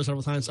been on the show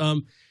several times.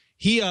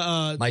 He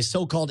My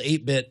So-Called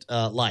 8-Bit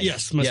Life.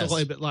 Yes, My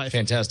So-Called 8-Bit Life.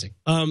 Fantastic.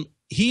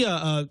 He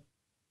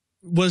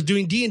was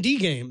doing D&D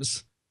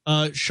games,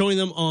 showing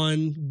them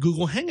on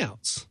Google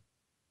Hangouts.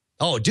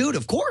 Oh, dude,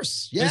 of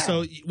course. Yeah. And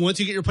so once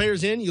you get your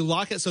players in, you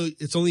lock it so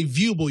it's only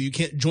viewable. You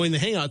can't join the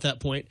Hangout at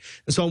that point.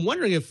 And so I'm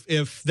wondering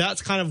if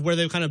that's kind of where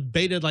they've kind of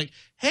baited, like,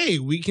 hey,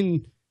 we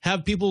can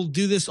have people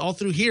do this all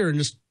through here and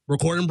just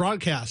record and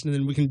broadcast, and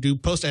then we can do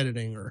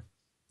post-editing or...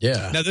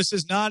 Yeah. Now, this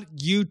is not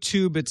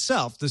YouTube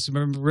itself.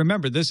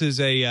 Remember, this is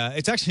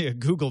it's actually a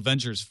Google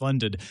Ventures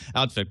funded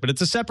outfit, but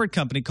it's a separate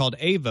company called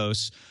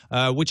Avos,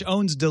 which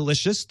owns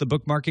Delicious, the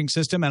bookmarking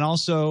system, and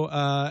also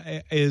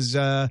is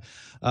run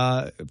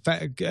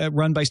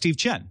by Steve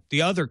Chen,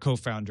 the other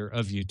co-founder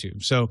of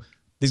YouTube. So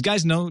these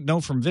guys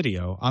know from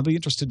video. I'll be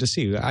interested to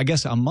see, I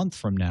guess, a month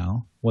from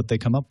now, what they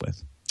come up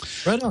with.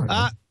 Right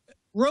on.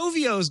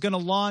 Rovio is going to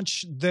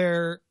launch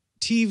their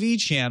TV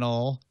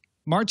channel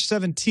March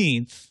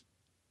 17th.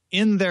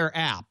 In their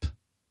app.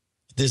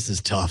 This is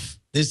tough.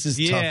 This is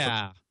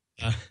tough.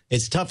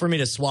 It's tough for me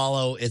to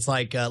swallow. It's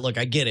like, look,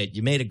 I get it.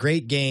 You made a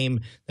great game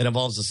that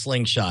involves a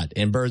slingshot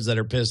and birds that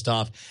are pissed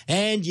off.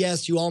 And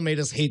yes, you all made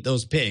us hate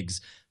those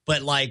pigs.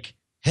 But like,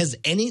 has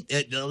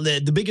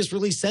the biggest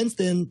release since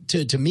then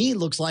to me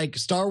looks like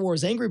Star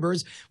Wars Angry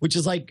Birds, which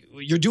is like,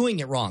 you're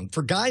doing it wrong.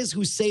 For guys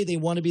who say they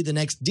want to be the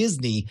next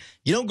Disney,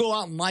 you don't go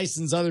out and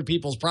license other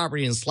people's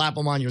property and slap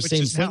them on your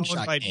same slingshot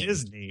owned by game.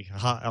 Disney,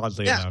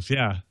 oddly enough.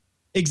 Yeah.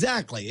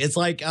 Exactly. It's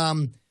like,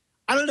 I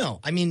don't know.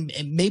 I mean,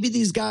 maybe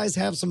these guys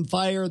have some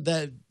fire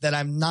that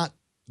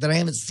I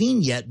haven't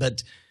seen yet,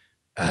 but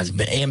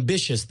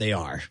ambitious they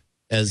are,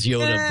 as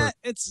Yoda.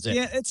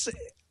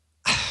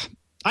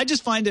 I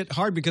just find it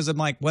hard because I'm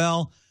like,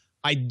 well,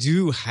 I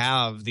do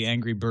have the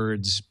Angry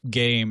Birds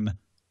game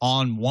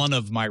on one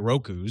of my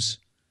Rokus,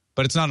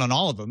 but it's not on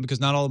all of them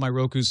because not all of my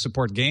Rokus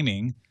support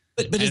gaming.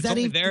 But is it's that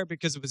only even there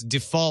because it was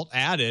default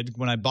added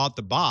when I bought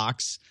the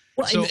box.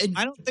 Well, so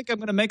I don't think I'm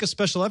going to make a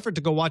special effort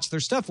to go watch their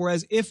stuff.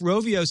 Whereas if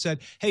Rovio said,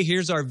 hey,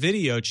 here's our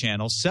video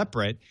channel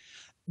separate,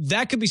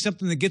 that could be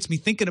something that gets me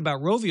thinking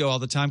about Rovio all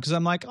the time because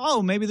I'm like,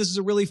 oh, maybe this is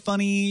a really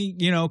funny,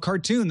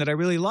 cartoon that I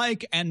really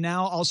like. And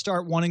now I'll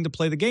start wanting to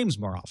play the games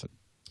more often.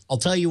 I'll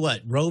tell you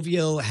what,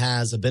 Rovio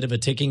has a bit of a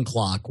ticking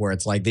clock where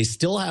it's like they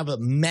still have a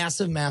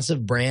massive,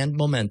 massive brand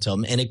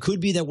momentum. And it could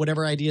be that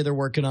whatever idea they're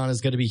working on is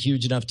going to be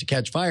huge enough to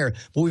catch fire.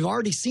 But we've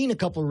already seen a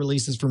couple of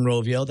releases from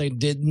Rovio. They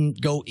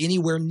didn't go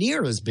anywhere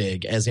near as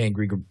big as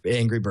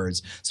Angry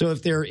Birds. So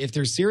if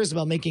they're serious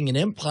about making an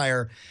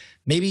empire,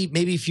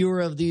 maybe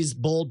fewer of these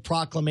bold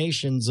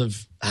proclamations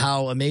of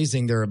how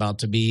amazing they're about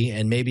to be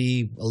and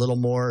maybe a little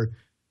more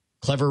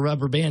clever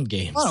rubber band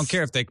games. I don't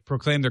care if they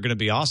proclaim they're going to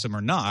be awesome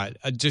or not.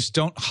 Just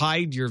don't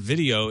hide your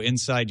video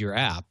inside your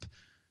app.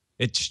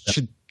 It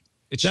should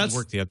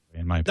work the other way,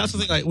 in my opinion. That's the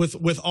thing. Like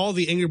with all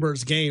the Angry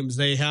Birds games,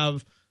 they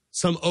have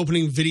some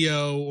opening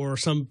video or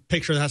some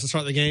picture that has to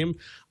start the game.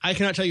 I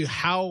cannot tell you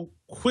how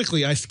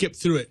quickly I skip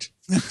through it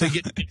to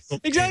get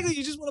exactly.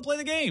 You just want to play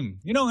the game.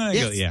 You don't want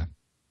to go. Yeah.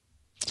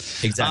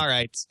 Exactly. All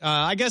right.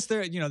 I guess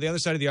the other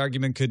side of the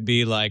argument could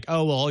be like,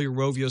 oh, well, all your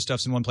Rovio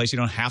stuff's in one place. You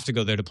don't have to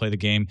go there to play the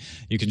game.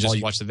 You can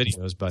just watch the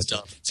videos, but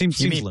it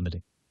seems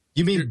limiting.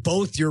 You mean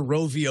both your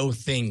Rovio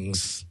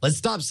things? Let's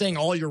stop saying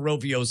all your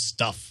Rovio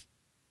stuff.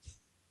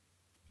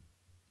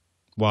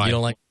 Why? You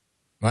don't like?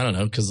 I don't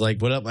know. Because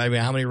what up? I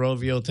mean, how many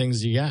Rovio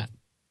things you got?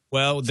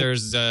 Well,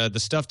 there's the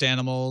stuffed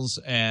animals,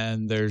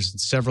 and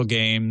there's several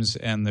games,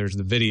 and there's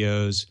the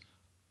videos.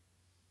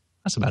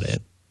 That's about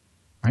it.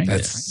 Right?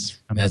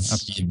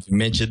 You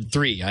mentioned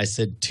 3. I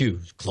said 2.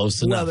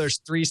 Close enough. Well, there's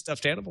 3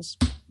 stuffed animals.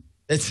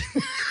 It's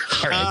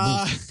all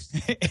right.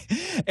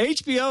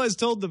 HBO has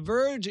told The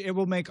Verge it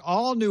will make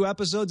all new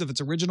episodes of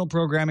its original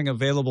programming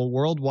available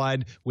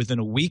worldwide within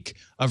a week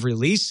of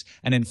release.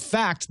 And in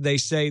fact, they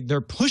say they're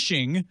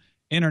pushing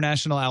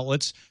international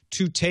outlets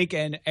to take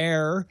and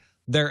air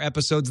their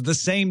episodes the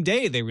same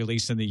day they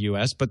release in the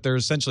U.S., but they're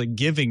essentially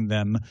giving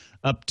them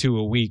up to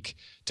a week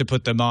to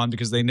put them on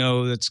because they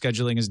know that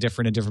scheduling is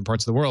different in different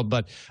parts of the world.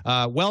 But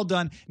well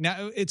done.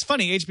 Now, it's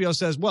funny. HBO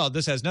says, well,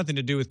 this has nothing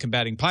to do with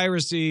combating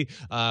piracy.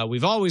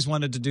 We've always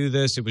wanted to do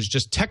this. It was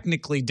just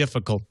technically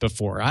difficult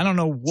before. I don't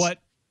know what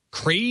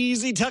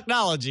crazy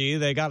technology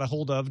they got a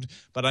hold of,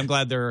 but I'm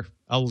glad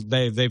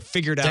they've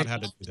figured out how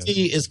to do this.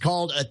 Technology is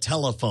called a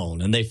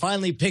telephone, and they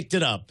finally picked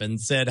it up and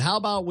said, how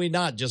about we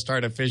not just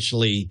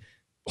artificially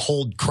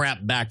hold crap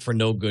back for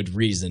no good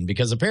reason?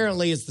 Because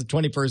apparently it's the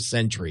 21st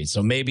century.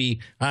 So maybe,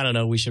 I don't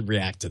know, we should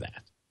react to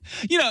that.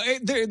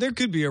 There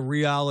could be a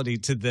reality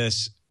to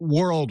this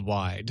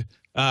worldwide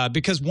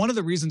because one of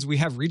the reasons we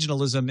have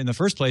regionalism in the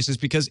first place is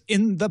because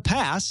in the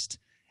past,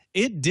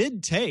 it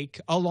did take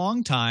a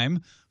long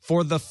time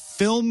for the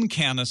film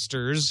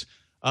canisters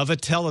of a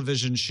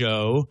television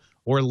show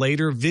or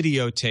later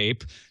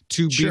videotape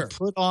to be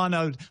put on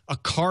a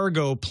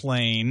cargo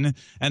plane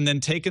and then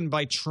taken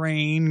by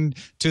train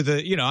to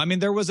the,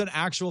 there was an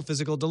actual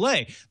physical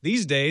delay.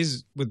 These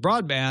days with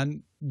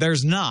broadband,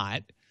 there's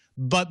not.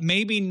 but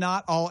maybe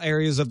not all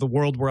areas of the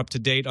world were up to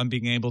date on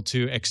being able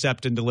to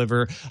accept and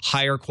deliver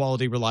higher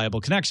quality,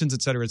 reliable connections,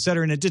 et cetera, et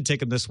cetera. And it did take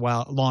them this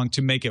long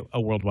to make it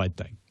a worldwide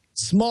thing.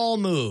 Small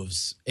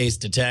moves, Ace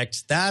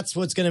Detect. That's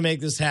what's going to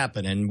make this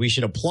happen. And we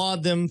should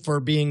applaud them for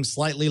being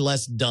slightly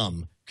less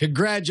dumb.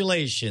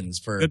 Congratulations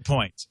for good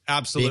point.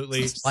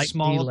 Absolutely.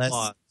 Small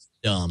applause.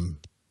 Dumb.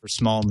 For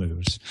small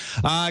moves.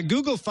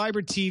 Google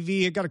Fiber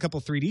TV, I've got a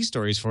couple 3D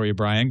stories for you,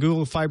 Brian.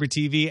 Google Fiber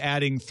TV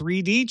adding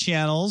 3D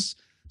channels.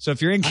 So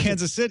if you're in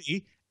Kansas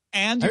City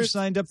and you're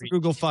signed up for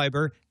Google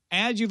Fiber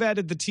and you've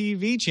added the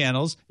TV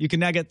channels, you can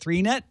now get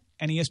 3Net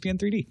and ESPN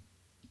 3D.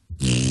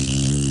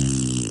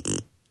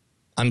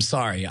 I'm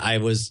sorry. I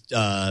was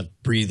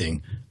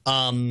breathing.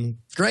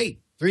 Great.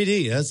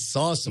 3D. That's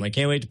awesome. I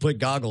can't wait to put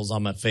goggles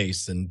on my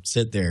face and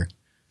sit there.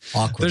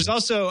 Awkward. There's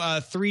also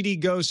a 3D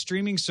Go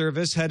streaming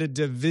service headed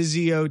to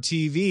Vizio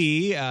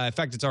TV. In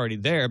fact, it's already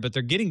there, but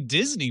they're getting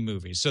Disney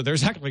movies. So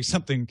there's actually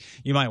something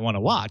you might want to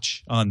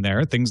watch on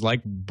there. Things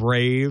like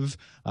Brave,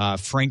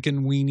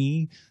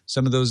 Frankenweenie,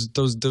 some of those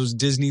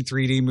Disney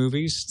 3D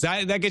movies.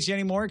 That gets you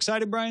any more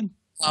excited, Brian?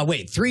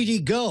 Wait,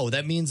 3D Go.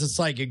 That means it's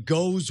like it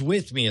goes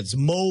with me. It's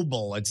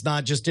mobile. It's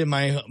not just in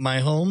my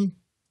home.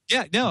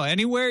 Yeah, no.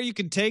 Anywhere you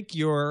can take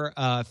your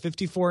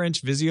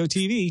 54-inch Vizio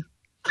TV.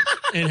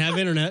 And have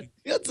internet.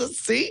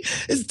 See,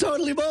 it's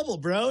totally mobile,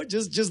 bro.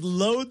 Just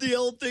load the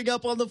old thing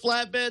up on the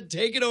flatbed,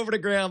 take it over to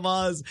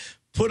grandma's,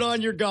 put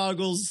on your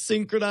goggles,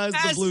 synchronize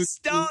the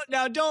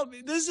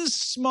Bluetooth. This is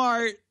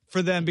smart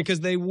for them because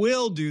they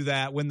will do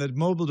that when the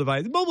mobile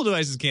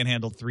devices can't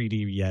handle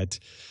 3D yet.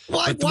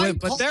 But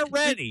they're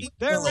ready.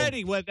 They're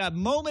ready with that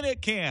moment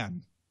it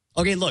can.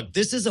 Okay, look,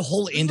 this is a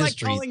whole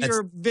industry. It's like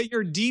calling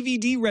your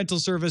DVD rental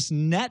service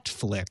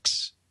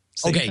Netflix.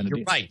 Okay,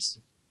 you're right.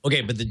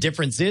 Okay, but the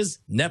difference is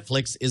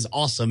Netflix is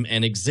awesome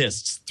and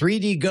exists.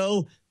 3D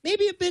Go,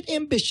 maybe a bit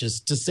ambitious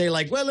to say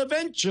like, well,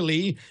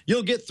 eventually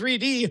you'll get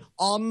 3D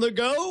on the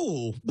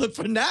go. But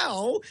for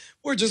now,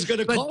 we're just going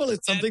to call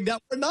it something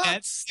that we're not.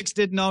 Netflix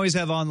didn't always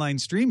have online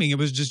streaming. It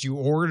was just you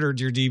ordered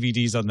your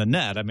DVDs on the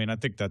net. I mean, I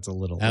think that's a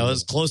little. That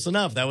was close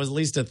enough. That was at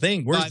least a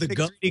thing. Where's the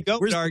Go? 3D Go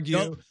would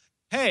argue,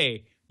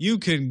 hey, you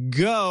can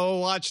go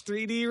watch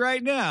 3D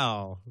right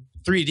now.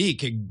 3D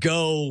could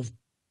go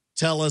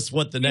tell us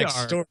what the next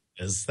story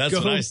is. That's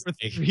what I say.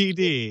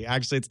 3D.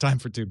 Actually, it's time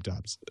for Tube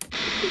Tops.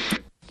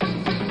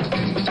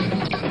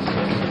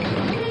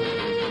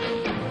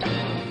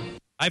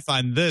 I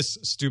find this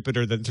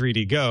stupider than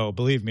 3D Go.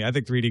 Believe me, I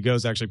think 3D Go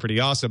is actually pretty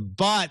awesome.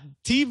 But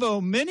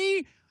TiVo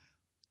Mini?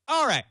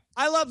 All right.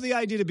 I love the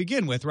idea to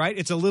begin with, right?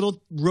 It's a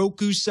little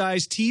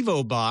Roku-sized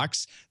TiVo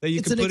box that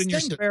you can put in your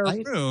spare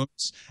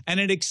rooms, and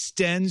it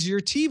extends your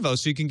TiVo.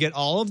 So you can get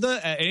all of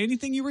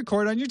anything you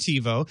record on your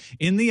TiVo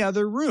in the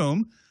other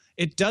room.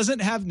 It doesn't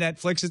have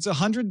Netflix. It's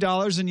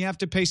 $100, and you have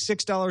to pay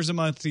 $6 a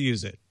month to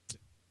use it.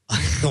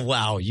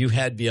 Wow, you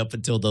had me up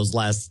until those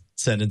last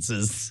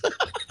sentences.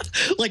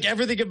 Like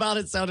everything about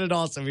it sounded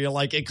awesome. You're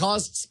like, it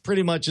costs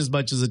pretty much as a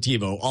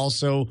TiVo.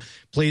 Also,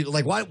 please,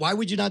 like, why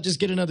would you not just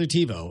get another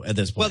TiVo at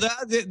this point? Well,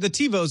 the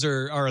TiVos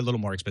are a little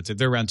more expensive.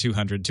 They're around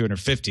 $200,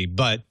 $250,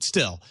 but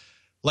still.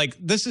 Like,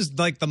 this is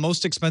like the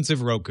most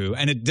expensive Roku,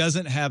 and it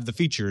doesn't have the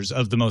features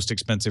of the most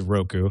expensive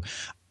Roku.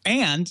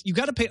 And you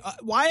got to pay.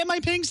 Why am I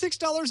paying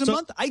 $6 a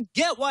month? I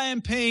get why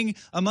I'm paying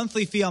a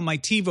monthly fee on my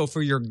TiVo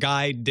for your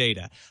guide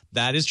data.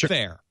 That is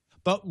fair.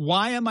 But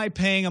why am I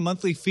paying a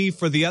monthly fee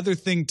for the other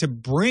thing to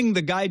bring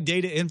the guide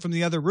data in from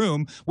the other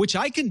room, which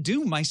I can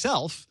do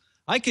myself?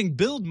 I can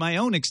build my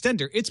own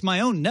extender. It's my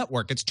own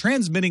network. It's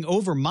transmitting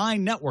over my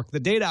network, the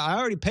data I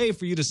already pay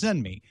for you to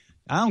send me.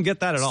 I don't get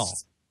that at all.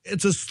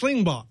 It's a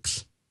sling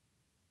box.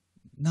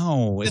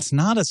 No, it's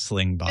not a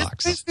sling box.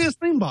 It's basically a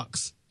sling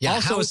box. Yeah,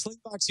 also, a sling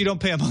box you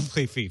don't pay a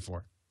monthly fee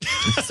for.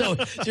 So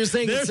you're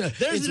saying there's a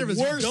difference.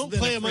 Worse don't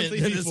pay a monthly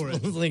fee for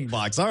it. Sling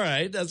box. All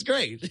right, that's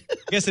great. I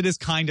guess it is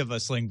kind of a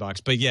sling box,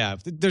 but yeah,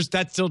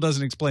 that still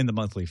doesn't explain the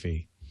monthly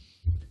fee.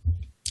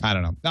 I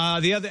don't know.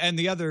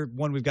 The other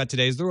one we've got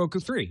today is the Roku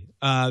 3.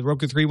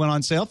 Roku 3 went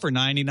on sale for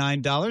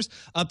 $99.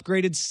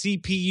 Upgraded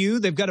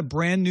CPU. They've got a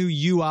brand new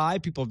UI.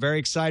 People are very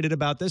excited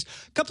about this.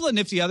 A couple of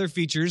nifty other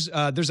features.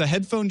 There's a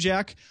headphone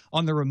jack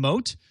on the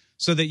remote,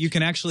 so that you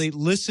can actually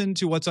listen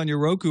to what's on your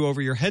Roku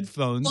over your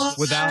headphones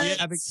without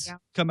having sound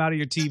come out of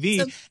your TV.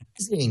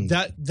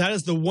 That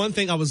is the one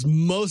thing I was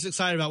most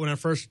excited about when I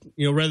first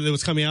read that it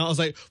was coming out. I was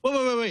like,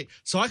 wait.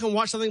 So I can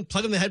watch something,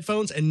 plug in the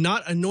headphones, and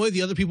not annoy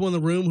the other people in the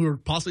room who are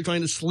possibly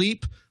trying to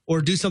sleep or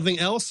do something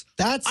else.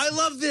 I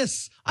love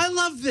this. I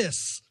love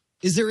this.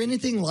 Is there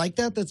anything like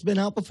that that's been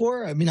out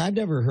before? I mean, I've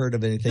never heard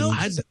of anything. No,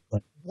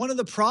 one of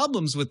the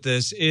problems with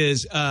this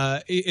is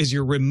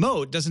your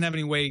remote doesn't have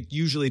any way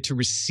usually to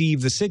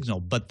receive the signal,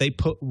 but they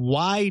put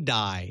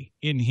Wi-Di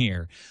in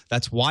here.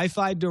 That's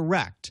Wi-Fi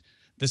Direct.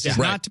 This is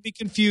not to be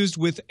confused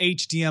with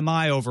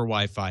HDMI over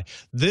Wi-Fi.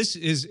 This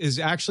is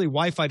actually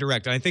Wi-Fi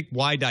Direct. And I think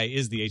Wi-Di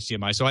is the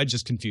HDMI, so I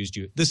just confused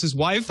you. This is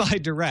Wi-Fi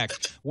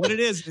Direct. What it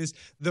is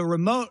the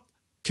remote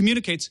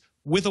communicates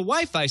with a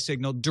Wi-Fi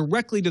signal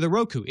directly to the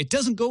Roku. It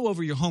doesn't go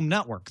over your home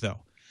network, though.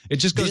 It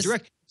just goes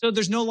direct. So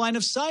there's no line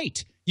of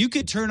sight. You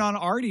could turn on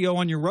RDO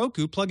on your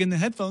Roku, plug in the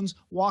headphones,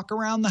 walk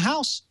around the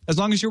house. As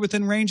long as you're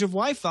within range of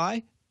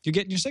Wi-Fi, you're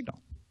getting your signal.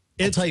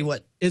 I'll tell you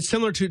what. It's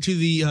similar to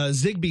the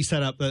Zigbee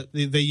setup that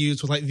they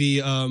use with like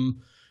the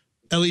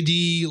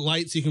LED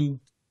lights you can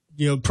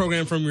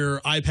program from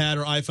your iPad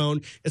or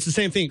iPhone. It's the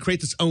same thing. It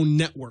creates its own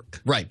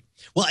network. Right.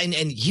 Well, and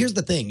here's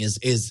the thing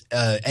is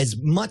as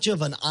much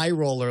of an eye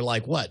roller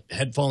like what?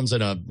 Headphones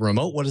and a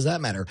remote? What does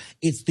that matter?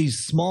 It's these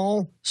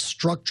small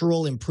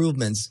structural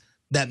improvements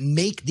that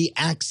make the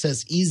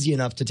access easy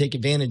enough to take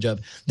advantage of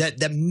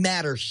that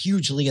matter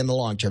hugely in the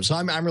long term. So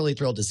I'm really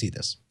thrilled to see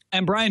this.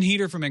 And Brian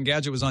Heater from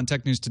Engadget was on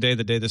Tech News Today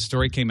the day the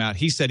story came out.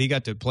 He said he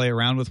got to play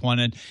around with one,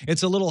 and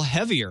it's a little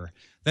heavier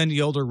than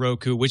the older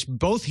Roku, which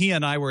both he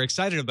and I were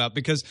excited about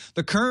because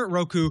the current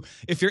Roku,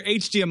 if your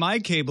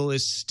HDMI cable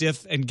is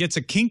stiff and gets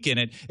a kink in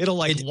it, it'll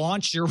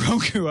launch your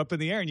Roku up in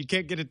the air and you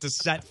can't get it to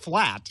set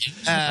flat.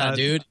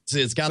 Dude,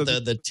 it's got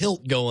the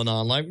tilt going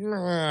on.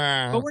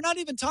 But we're not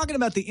even talking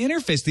about the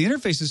interface. The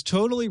interface is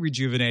totally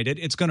rejuvenated.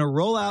 It's going to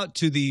roll out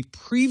to the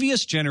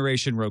previous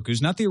generation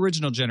Rokus, not the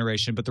original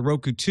generation, but the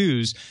Roku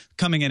 2s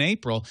coming in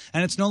April.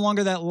 And it's no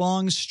longer that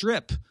long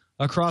strip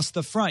across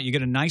the front. You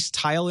get a nice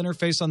tile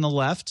interface on the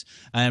left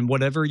and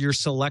whatever you're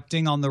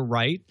selecting on the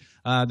right.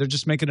 They're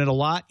just making it a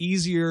lot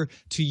easier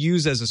to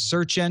use as a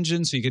search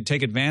engine, so you could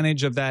take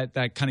advantage of that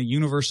kind of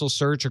universal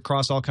search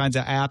across all kinds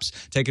of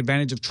apps, take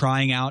advantage of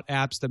trying out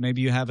apps that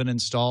maybe you haven't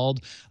installed.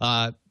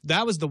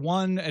 That was the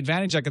one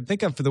advantage I could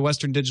think of for the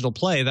Western Digital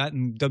Play. That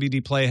and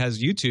WD Play has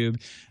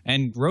YouTube,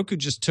 and Roku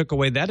just took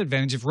away that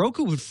advantage. If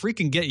Roku would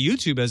freaking get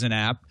YouTube as an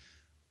app,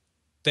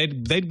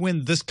 they'd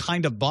win this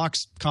kind of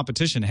box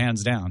competition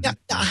hands down. Yeah,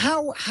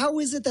 how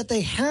is it that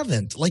they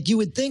haven't? Like you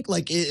would think,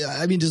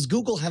 does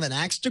Google have an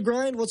axe to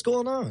grind? What's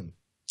going on?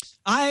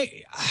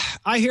 I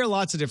hear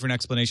lots of different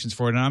explanations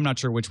for it, and I'm not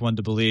sure which one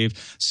to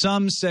believe.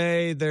 Some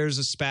say there's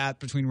a spat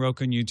between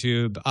Roku and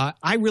YouTube.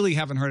 I really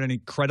haven't heard any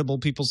credible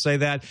people say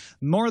that.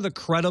 More of the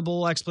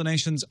credible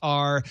explanations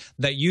are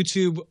that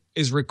YouTube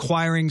is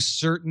requiring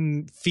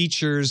certain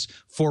features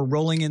for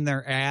rolling in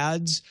their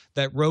ads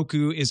that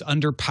Roku is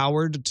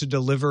underpowered to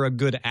deliver a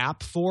good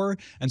app for,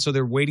 and so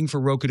they're waiting for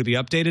Roku to be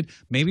updated.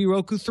 Maybe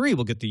Roku 3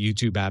 will get the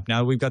YouTube app now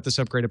that we've got this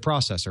upgraded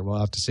processor. We'll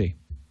have to see.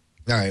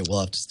 All right, we'll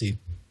have to see.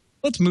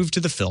 Let's move to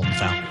the film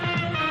fountain.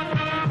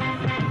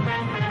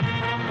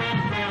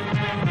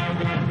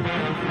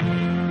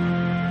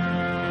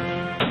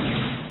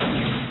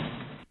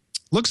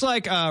 Looks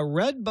like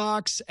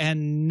Redbox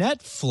and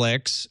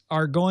Netflix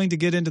are going to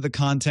get into the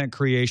content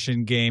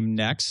creation game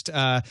next.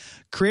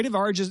 Creative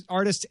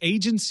artist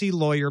agency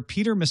lawyer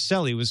Peter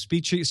Maselli was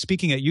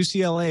speaking at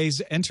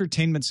UCLA's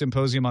Entertainment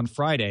Symposium on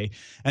Friday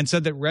and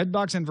said that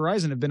Redbox and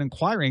Verizon have been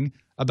inquiring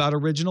about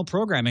original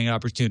programming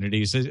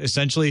opportunities,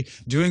 essentially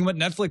doing what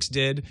Netflix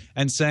did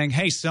and saying,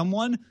 hey,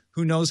 someone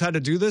who knows how to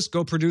do this,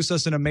 go produce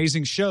us an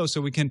amazing show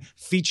so we can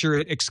feature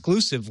it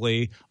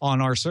exclusively on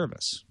our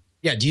service.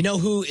 Yeah, do you know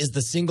who is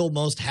the single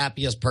most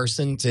happiest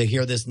person to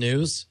hear this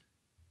news?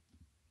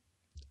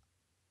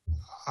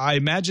 I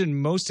imagine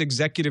most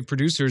executive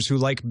producers who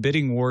like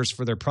bidding wars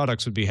for their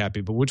products would be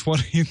happy, but which one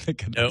are you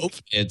thinking? Nope,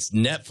 it's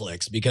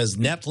Netflix, because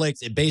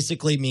Netflix, it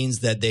basically means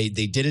that they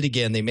did it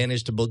again. They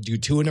managed to do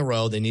 2 in a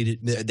row.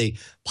 They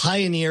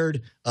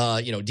pioneered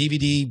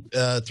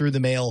DVD through the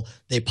mail.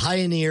 They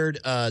pioneered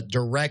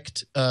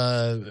direct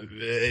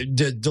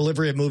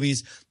delivery of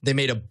movies. They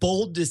made a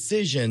bold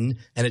decision,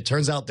 and it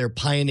turns out they're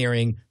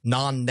pioneering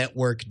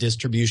non-network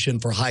distribution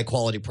for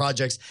high-quality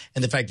projects.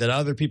 And the fact that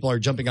other people are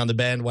jumping on the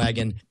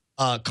bandwagon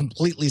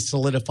completely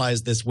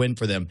solidifies this win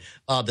for them.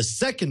 The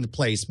second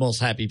place most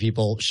happy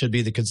people should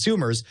be the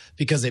consumers,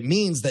 because it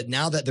means that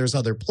now that there's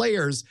other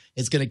players,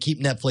 it's going to keep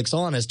Netflix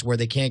honest, where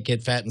they can't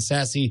get fat and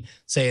sassy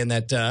saying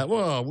that,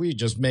 well, we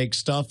just make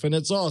stuff and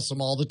it's awesome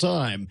all the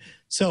time.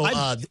 So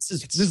this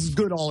is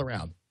good all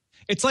around.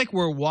 It's like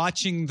we're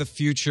watching the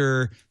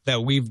future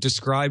that we've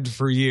described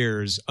for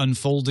years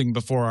unfolding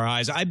before our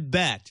eyes. I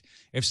bet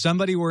if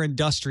somebody were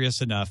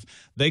industrious enough,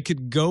 they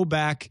could go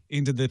back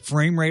into the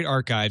frame rate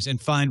archives and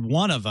find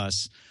one of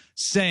us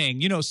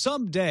saying,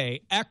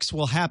 someday X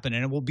will happen,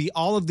 and it will be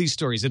all of these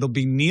stories. It'll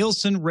be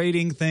Nielsen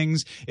rating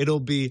things. It'll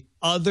be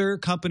other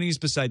companies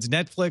besides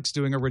Netflix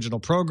doing original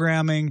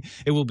programming.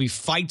 It will be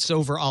fights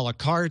over a la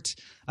carte.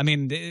 I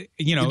mean,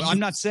 I'm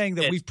not saying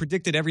that we've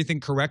predicted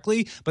everything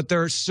correctly, but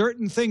there are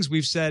certain things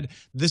we've said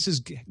this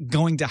is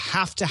going to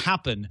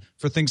happen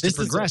for things to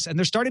progress, and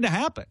they're starting to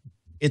happen.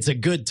 It's a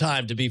good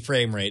time to be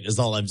frame rate, is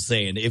all I'm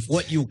saying. If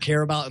what you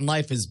care about in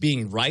life is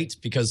being right,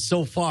 because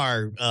so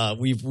far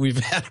we've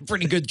had a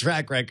pretty good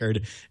track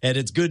record, and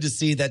it's good to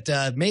see that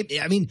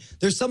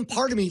there's some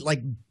part of me,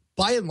 like,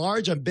 by and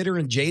large, I'm bitter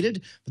and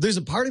jaded, but there's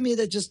a part of me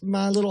that just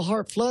my little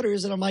heart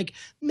flutters, and I'm like,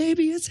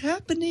 maybe it's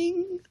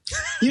happening.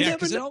 Yeah,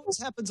 because it always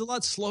happens a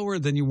lot slower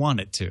than you want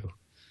it to.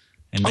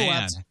 And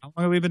man, how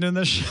long have we been doing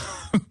this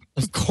show?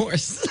 Of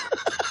course.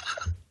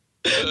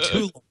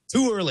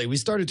 Too early. We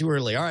started too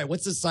early. All right,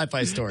 what's this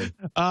sci-fi story?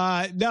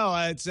 No,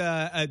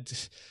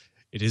 it's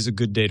It is a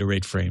good day to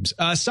rate frames.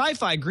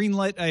 Sci-Fi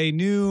greenlit a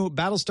new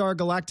Battlestar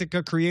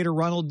Galactica creator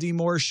Ronald D.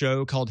 Moore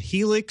show called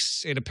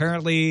Helix. It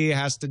apparently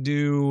has to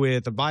do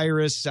with a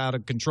virus, out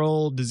of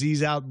control,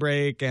 disease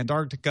outbreak,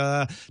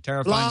 Antarctica,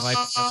 terrifying life.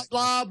 Blah,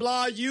 blah,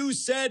 blah. You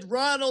said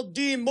Ronald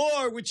D.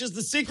 Moore, which is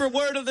the secret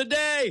word of the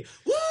day.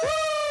 Woo!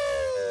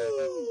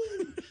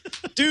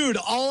 Dude,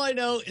 all I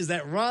know is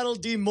that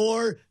Ronald D.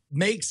 Moore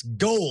makes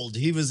gold.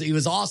 He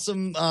was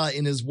awesome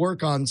in his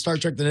work on Star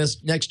Trek The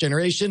Next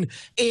Generation,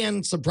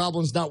 and some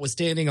problems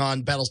notwithstanding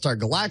on Battlestar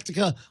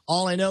Galactica.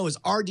 All I know is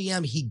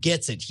RDM, he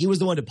gets it. He was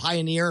the one to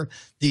pioneer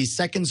the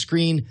second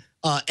screen.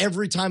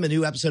 Every time a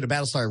new episode of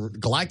Battlestar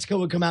Galactica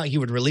would come out, he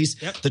would release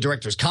the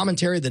director's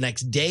commentary the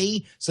next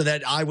day so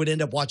that I would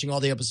end up watching all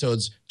the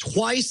episodes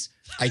twice.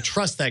 I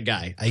trust that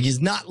guy.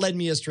 He's not led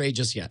me astray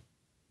just yet.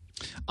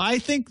 I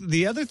think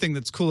the other thing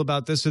that's cool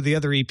about this are the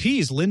other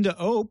EPs. Linda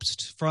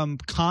Obst from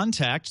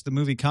Contact, the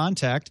movie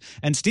Contact,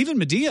 and Stephen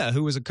Medea,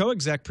 who was a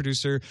co-exec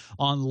producer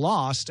on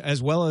Lost,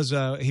 as well as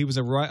he was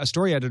a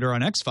story editor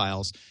on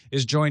X-Files,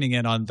 is joining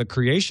in on the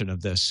creation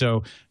of this.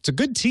 So it's a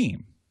good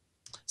team.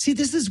 See,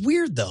 this is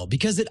weird, though,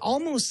 because it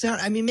almost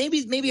sounded, I mean,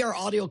 maybe our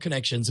audio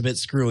connection's a bit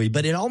screwy,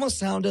 but it almost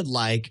sounded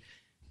like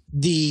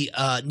the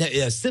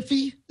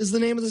Syfy is the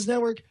name of this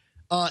network.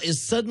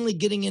 Is suddenly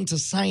getting into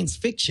science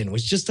fiction,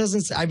 which just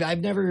doesn't. I've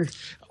never.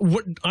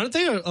 Aren't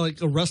they like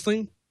a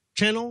wrestling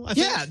channel? I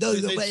think?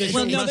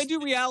 Yeah, they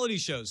do reality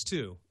shows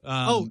too.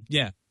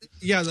 Yeah.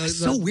 It's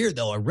so weird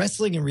though. A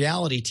wrestling and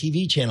reality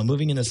TV channel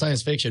moving into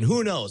science fiction.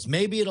 Who knows?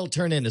 Maybe it'll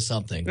turn into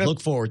something. Look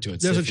forward to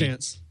it. There's Syfy. a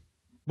chance.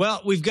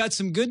 Well, we've got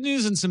some good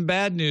news and some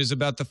bad news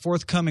about the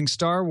forthcoming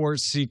Star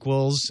Wars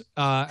sequels,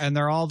 and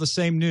they're all the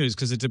same news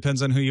because it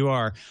depends on who you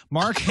are.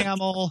 Mark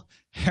Hamill,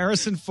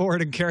 Harrison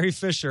Ford, and Carrie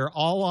Fisher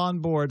all on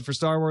board for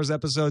Star Wars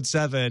Episode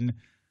 7.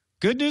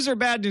 Good news or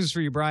bad news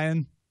for you,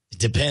 Brian? It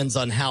depends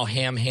on how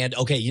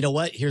Okay, you know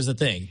what? Here's the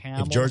thing.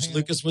 If George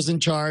Lucas was in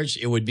charge,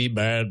 it would be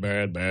bad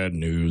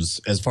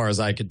news as far as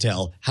I could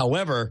tell.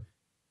 However,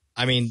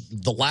 I mean,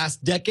 the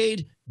last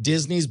decade,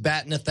 Disney's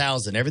batting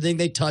 1,000. Everything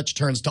they touch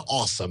turns to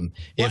awesome.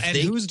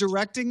 Who's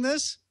directing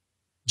this?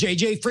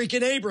 J.J.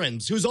 freaking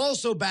Abrams, who's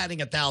also batting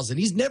 1,000.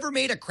 He's never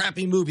made a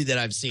crappy movie that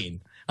I've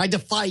seen. I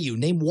defy you.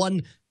 Name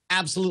one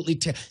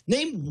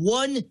name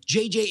one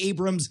J.J.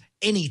 Abrams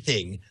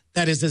anything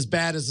that is as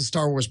bad as the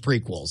Star Wars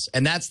prequels.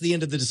 And that's the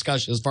end of the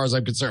discussion as far as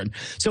I'm concerned.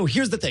 So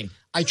here's the thing.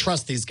 I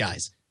trust these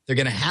guys. They're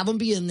going to have them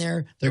be in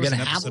there. They're going to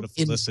have them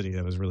in Felicity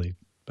that was really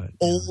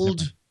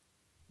old.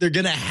 They're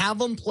going to have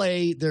them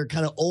play their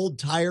kind of old,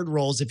 tired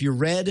roles. If you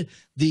read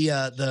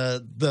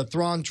the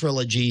Thrawn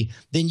trilogy,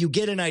 then you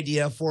get an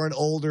idea for an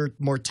older,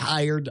 more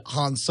tired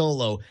Han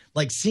Solo.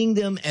 Like seeing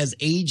them as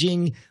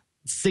aging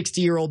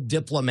 60-year-old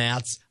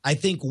diplomats, I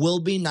think will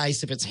be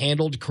nice if it's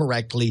handled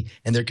correctly,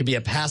 and there could be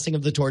a passing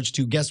of the torch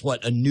to, guess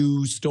what, a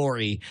new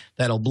story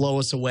that'll blow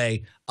us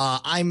away.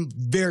 I'm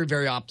very,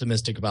 very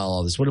optimistic about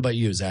all this. What about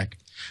you, Zach?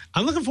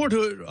 I'm looking forward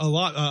to it a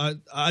lot.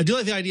 I do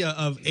like the idea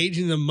of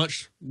aging them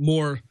much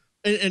more.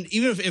 And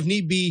even if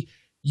need be,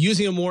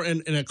 using it more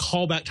in a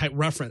callback type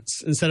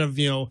reference instead of,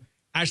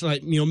 actually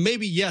like,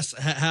 maybe, yes,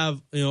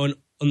 have, an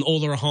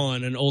older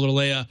Han, an older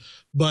Leia,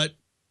 but,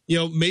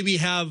 maybe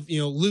have,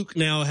 Luke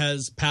now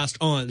has passed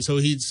on. So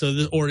he's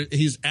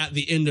at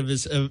the end of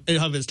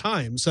his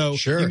time. So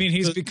sure. You mean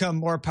he's become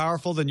more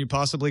powerful than you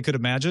possibly could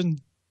imagine?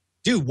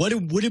 Dude,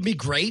 would it be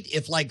great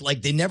if like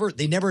they never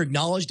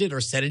acknowledged it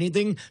or said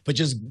anything, but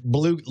just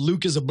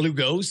Luke is a blue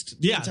ghost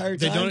the entire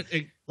time?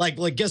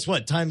 Like guess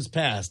what? Time's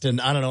passed, and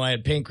I don't know. I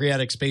had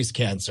pancreatic space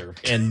cancer,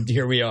 and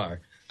here we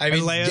are. And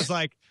Leia's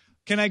like,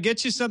 "Can I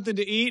get you something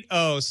to eat?"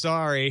 Oh,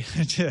 sorry,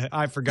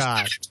 I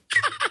forgot.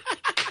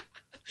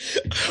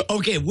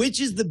 Okay,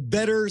 which is the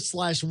better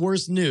 /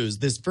 worse news?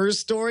 This first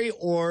story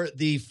or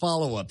the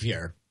follow up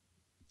here?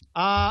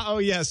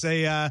 Yes.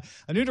 A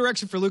new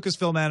direction for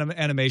Lucasfilm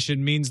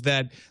animation means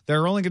that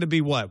there are only going to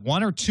be,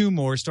 one or two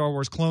more Star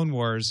Wars Clone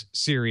Wars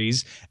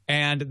series,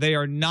 and they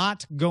are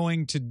not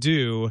going to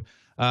do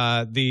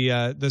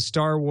the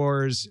Star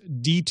Wars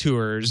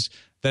detours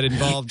that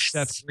involved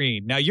Seth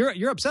Green. Now,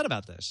 you're upset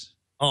about this.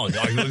 Oh,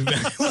 no.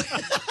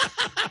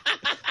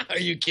 Are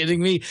you kidding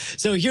me?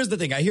 So here's the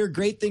thing. I hear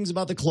great things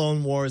about the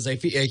Clone Wars. I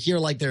hear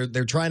like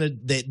they're trying to,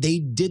 they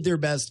did their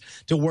best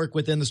to work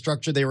within the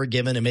structure they were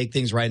given and make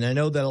things right. And I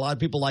know that a lot of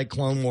people like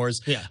Clone Wars,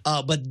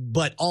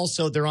 but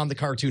also they're on the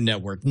Cartoon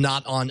Network,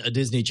 not on a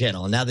Disney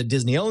channel. And now that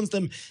Disney owns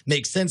them,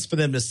 makes sense for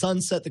them to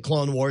sunset the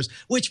Clone Wars,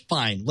 which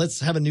fine.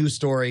 Let's have a new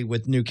story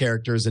with new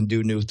characters and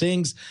do new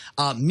things.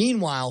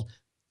 Meanwhile,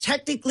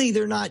 technically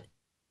they're not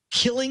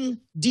killing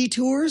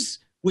detours,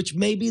 which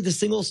may be the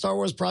single Star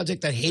Wars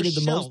project I hated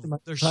the most in my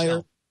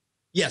entire.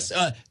 Yes.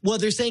 Well,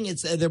 they're saying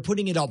they're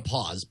putting it on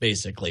pause,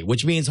 basically,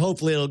 which means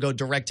hopefully it'll go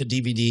direct to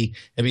DVD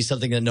and be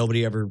something that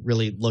nobody ever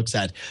really looks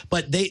at.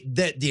 But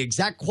the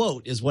exact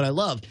quote is what I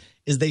love,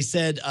 is they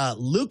said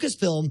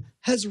Lucasfilm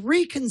has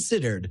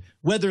reconsidered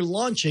whether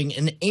launching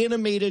an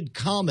animated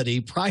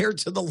comedy prior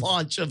to the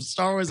launch of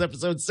Star Wars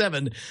Episode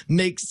 7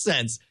 makes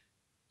sense.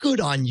 Good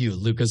on you,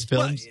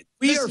 Lucasfilm.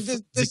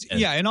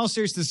 Yeah, in all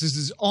seriousness, this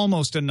is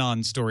almost a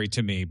non-story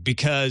to me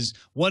because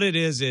what it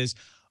is,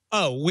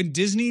 when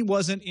Disney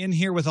wasn't in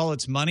here with all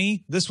its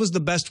money, this was the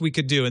best we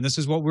could do, and this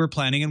is what we were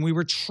planning, and we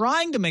were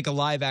trying to make a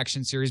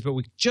live-action series, but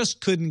we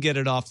just couldn't get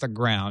it off the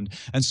ground,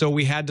 and so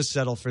we had to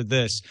settle for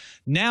this.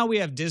 Now we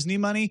have Disney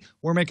money.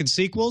 We're making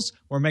sequels.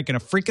 We're making a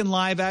freaking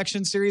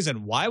live-action series,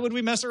 and why would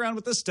we mess around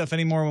with this stuff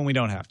anymore when we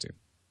don't have to?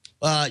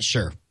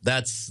 Sure.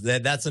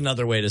 That's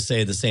another way to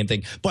say the same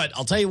thing. But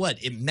I'll tell you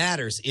what, it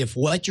matters if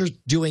what you're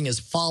doing is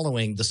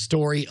following the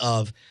story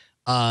of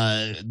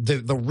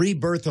the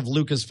rebirth of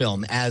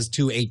Lucasfilm as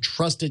to a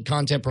trusted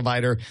content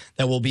provider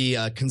that will be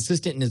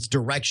consistent in its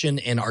direction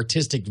and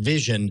artistic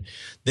vision.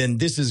 Then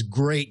this is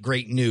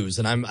great news,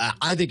 and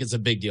I think it's a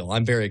big deal.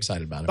 I'm very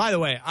excited about it. By the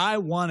way, I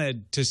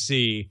wanted to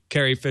see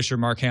Carrie Fisher,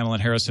 Mark Hamill,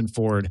 and Harrison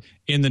Ford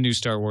in the new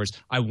Star Wars.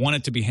 I want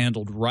it to be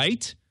handled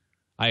right.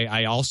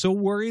 I also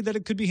worry that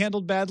it could be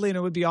handled badly and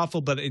it would be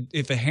awful, but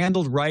if it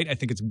handled right, I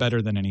think it's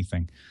better than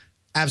anything.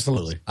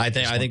 Absolutely. I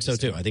think so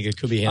too. I think it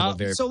could be handled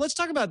very. So let's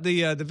talk about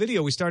the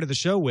video we started the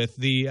show with,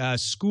 the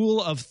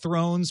School of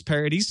Thrones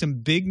parody. Some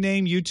big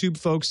name YouTube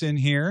folks in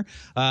here.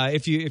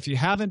 If you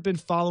haven't been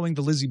following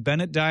the Lizzie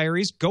Bennett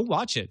Diaries, go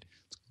watch it.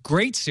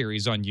 Great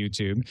series on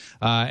YouTube,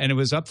 and it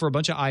was up for a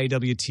bunch of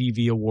IAW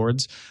TV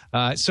awards.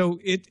 So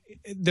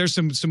there's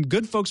some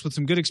good folks with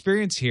some good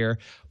experience here.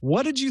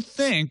 What did you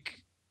think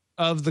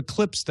of the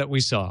clips that we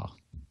saw?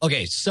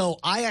 Okay, so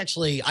I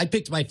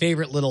picked my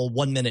favorite little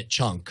 1 minute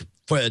chunk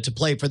to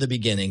play for the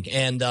beginning,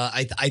 and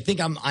I think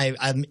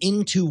I'm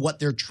into what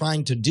they're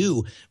trying to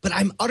do, but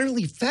I'm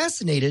utterly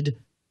fascinated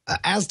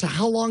as to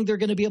how long they're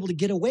going to be able to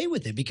get away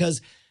with it,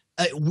 because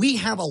we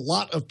have a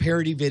lot of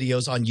parody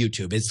videos on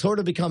YouTube. It's sort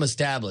of become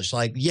established.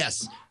 Like,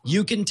 yes,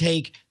 you can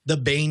take the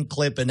Bane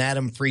clip and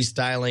Adam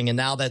freestyling, and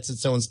now that's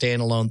its own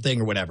standalone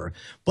thing or whatever,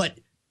 but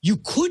you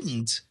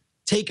couldn't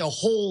take a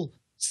whole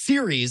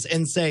series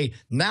and say,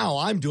 now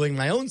I'm doing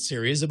my own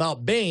series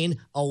about Bane,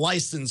 a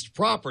licensed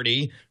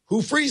property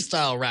who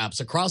freestyle raps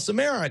across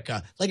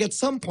America. Like, at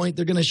some point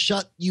they're going to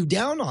shut you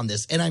down on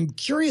this, and I'm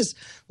curious,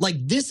 like,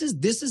 this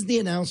is the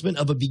announcement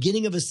of a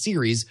beginning of a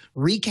series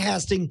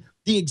recasting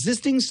the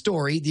existing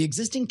story, the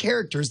existing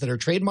characters that are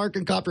trademarked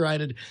and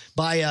copyrighted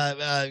by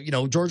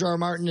George R.R.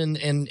 Martin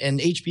and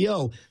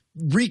HBO,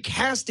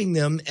 recasting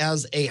them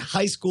as a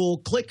high school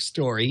clique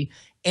story.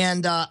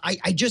 And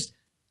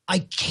I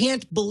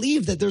can't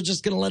believe that they're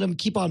just going to let them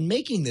keep on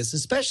making this,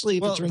 especially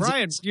if it turns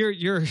Brian,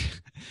 you're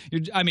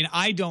I mean,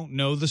 I don't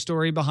know the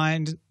story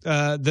behind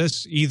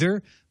this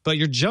either, but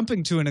you're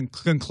jumping to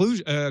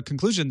a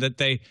conclusion that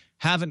they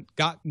haven't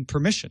gotten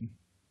permission.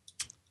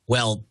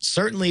 Well,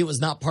 certainly it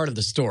was not part of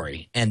the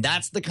story, and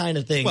that's the kind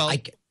of thing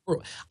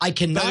I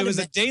cannot. But it was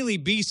a Daily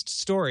Beast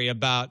story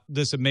about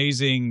this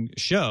amazing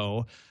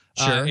show.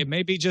 Sure. It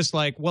may be just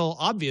like, well,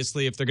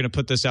 obviously, if they're going to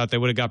put this out, they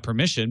would have got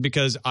permission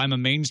because I'm a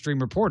mainstream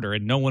reporter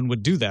and no one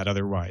would do that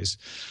otherwise.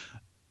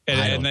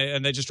 And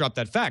they just dropped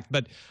that fact.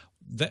 But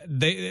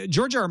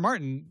George R.R.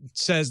 Martin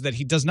says that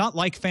he does not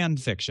like fan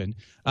fiction.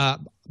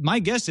 My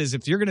guess is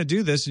if you're going to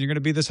do this and you're going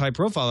to be this high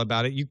profile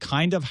about it, you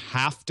kind of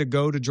have to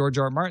go to George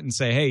R.R. Martin and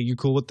say, hey, you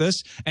cool with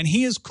this? And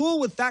he is cool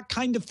with that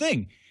kind of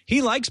thing.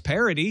 He likes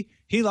parody.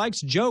 He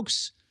likes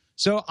jokes.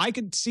 So I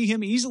could see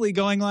him easily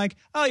going like,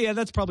 oh, yeah,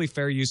 that's probably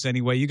fair use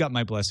anyway. You got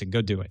my blessing.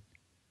 Go do it.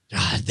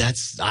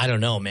 I don't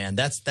know, man.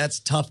 That's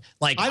tough.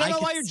 Like, I don't know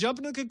why you're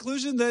jumping to the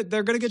conclusion that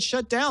they're going to get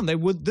shut down.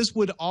 This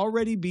would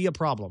already be a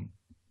problem.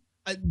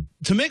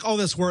 To make all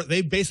this work,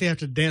 they basically have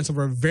to dance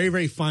over a very,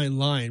 very fine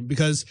line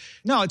because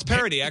no, it's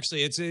parody.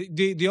 Actually, it's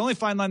the only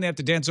fine line they have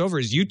to dance over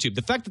is YouTube.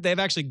 The fact that they've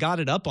actually got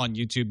it up on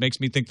YouTube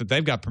makes me think that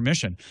they've got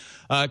permission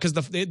because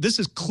this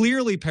is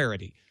clearly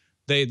parody.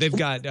 They've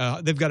got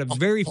a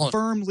very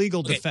firm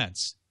legal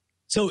defense.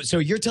 So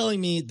you're telling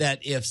me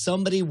that if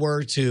somebody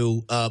were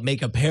to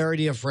make a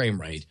parody of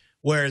Frame Rate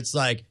where it's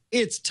like,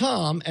 it's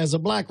Tom as a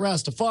black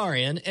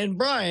Rastafarian and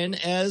Brian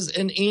as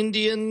an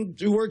Indian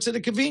who works at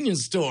a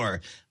convenience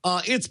store,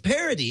 it's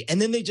parody,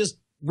 and then they just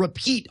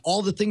repeat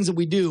all the things that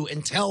we do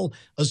and tell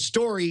a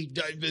story.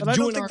 But I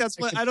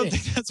don't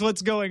think that's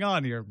what's going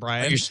on here,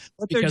 Brian.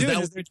 What they're doing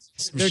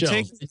is they're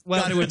taking.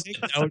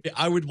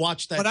 I would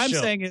watch that. What I'm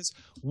saying is,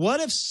 what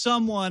if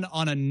someone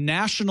on a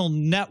national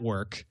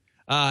network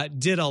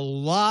did a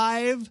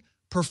live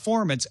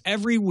performance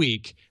every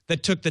week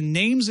that took the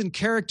names and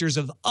characters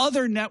of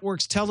other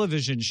networks'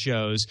 television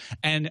shows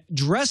and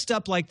dressed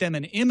up like them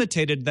and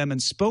imitated them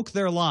and spoke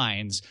their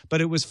lines,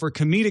 but it was for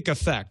comedic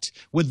effect?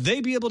 Would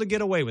they be able to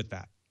get away with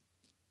that?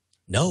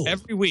 No.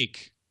 Every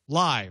week,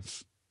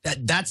 live.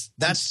 That's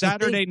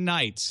Saturday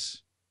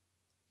nights.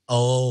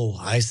 Oh,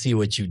 I see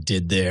what you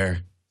did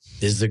there.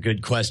 This is a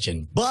good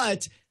question.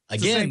 But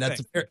again, that's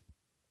a fair.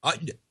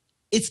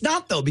 It's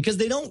not, though, because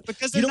they don't.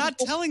 Because they're not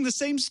telling the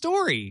same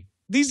story.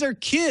 These are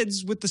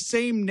kids with the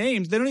same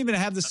names. They don't even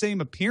have the same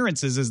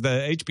appearances as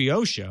the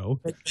HBO show.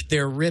 But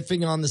they're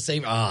riffing on the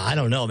same. I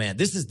don't know, man.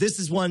 This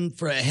is one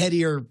for a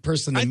headier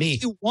person than me.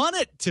 You want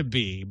it to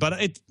be, but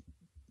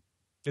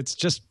it's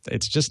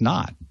just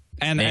not.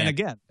 And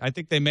again, I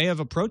think they may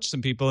have approached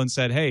some people and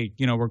said, "Hey,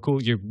 we're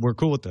cool. We're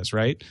cool with this,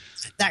 right?"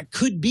 That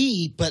could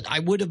be, but I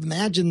would have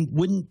imagined,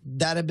 wouldn't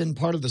that have been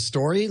part of the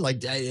story?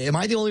 Like, am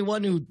I the only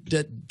one who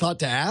thought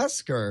to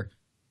ask, or?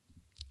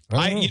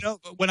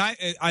 When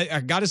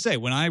I got to say,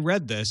 when I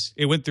read this,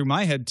 it went through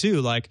my head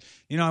too. Like,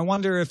 I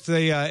wonder if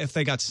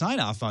they got sign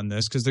off on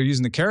this because they're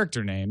using the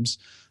character names.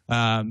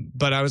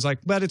 But I was like,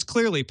 but it's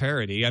clearly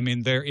parody. I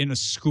mean, they're in a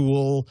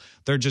school.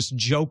 They're just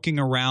joking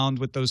around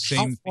with those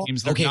same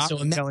themes. They're not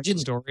telling the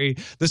story.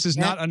 This is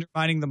not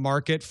undermining the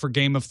market for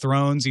Game of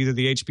Thrones, either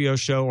the HBO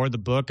show or the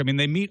book. I mean,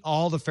 they meet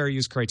all the fair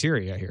use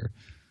criteria here.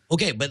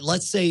 Okay, but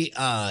let's say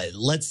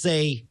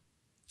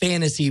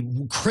fantasy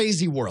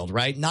crazy world,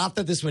 right? Not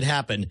that this would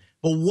happen,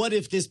 but what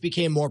if this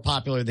became more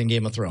popular than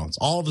Game of Thrones?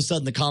 All of a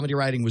sudden, the comedy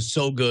writing was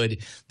so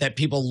good that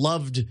people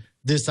loved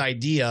this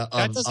idea of...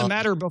 That doesn't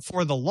matter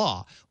before the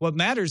law. What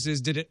matters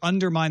is, did it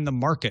undermine the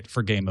market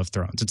for Game of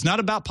Thrones? It's not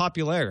about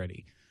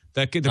popularity.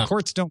 The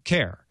courts don't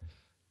care.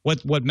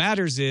 What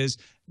matters is,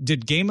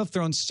 did Game of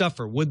Thrones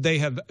suffer? Would they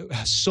have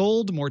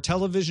sold more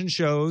television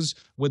shows?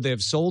 Would they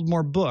have sold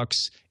more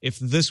books if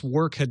this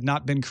work had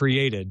not been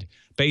created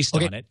based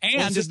on it?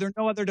 And is there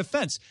no other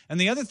defense?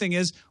 And the other thing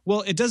is,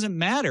 well, it doesn't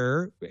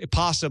matter,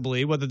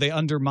 possibly, whether they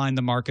undermine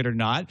the market or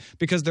not,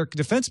 because their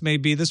defense may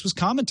be this was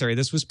commentary,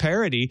 this was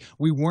parody,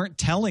 we weren't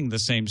telling the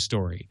same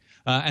story.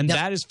 And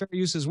that is fair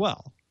use as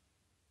well.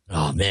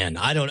 Oh, man,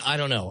 I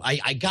don't know.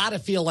 I got to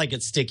feel like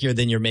it's stickier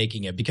than you're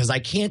making it, because I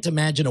can't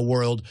imagine a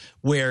world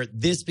where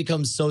this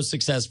becomes so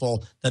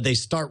successful that they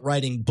start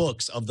writing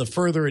books of the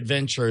further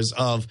adventures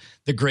of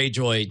the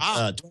Greyjoy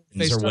twins.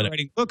 They start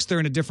writing books, they're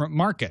in a different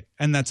market,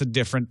 and that's a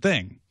different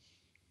thing.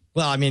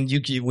 Well, I mean,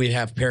 we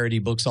have parody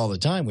books all the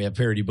time. We have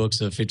parody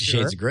books of 50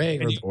 Shades of Grey.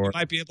 You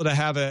might be able to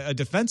have a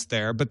defense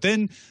there, but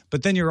then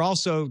you're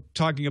also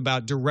talking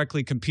about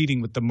directly competing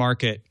with the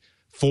market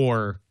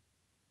for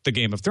the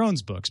Game of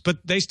Thrones books, but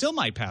they still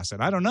might pass it.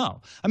 I don't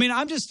know. I mean,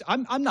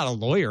 I'm not a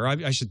lawyer.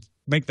 I should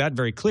make that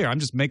very clear. I'm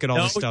just making all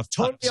this stuff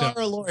up. You are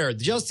a lawyer.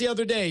 Just the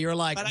other day, you're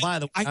like, by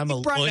the way, I'm a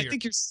lawyer. I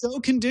think you're so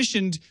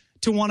conditioned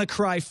to want to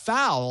cry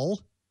foul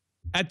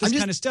at this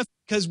kind of stuff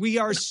because we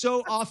are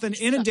so often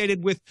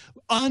inundated with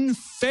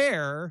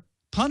unfair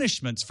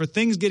punishments for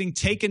things getting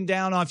taken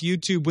down off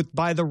YouTube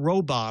by the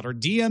robot, or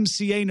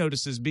DMCA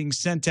notices being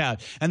sent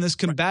out, and this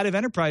combative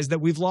enterprise that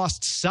we've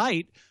lost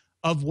sight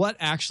of what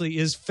actually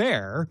is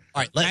fair.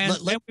 All right,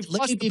 we've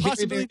lost the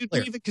possibility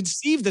to even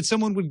conceive that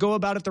someone would go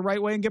about it the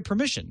right way and get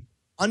permission.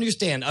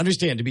 Understand.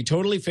 To be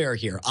totally fair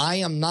here, I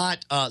am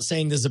not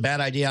saying this is a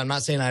bad idea. I'm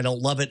not saying I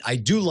don't love it. I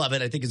do love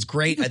it. I think it's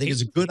great. I think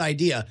it's a good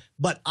idea.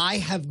 But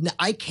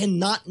I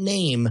cannot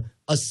name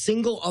a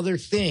single other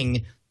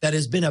thing that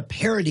has been a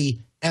parody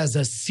as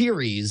a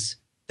series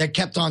that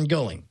kept on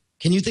going.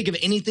 Can you think of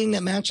anything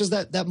that matches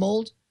that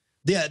mold?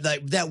 Yeah,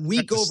 that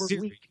week over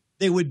week.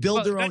 They would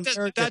build their own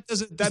character.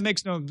 That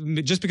makes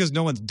just because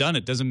no one's done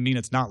it doesn't mean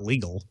it's not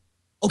legal.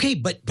 Okay,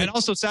 but and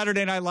also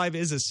Saturday Night Live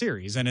is a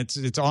series, and it's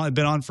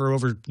been on for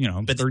over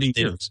 30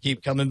 years.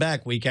 Keep coming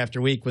back week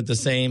after week with the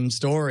same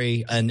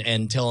story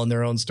and telling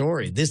their own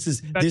story.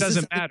 That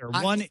doesn't matter.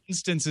 One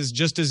instance is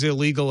just as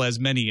illegal as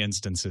many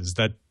instances.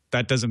 That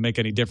doesn't make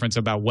any difference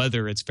about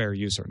whether it's fair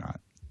use or not.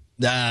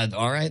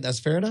 All right,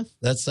 that's fair enough.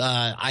 That's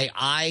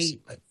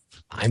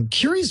I'm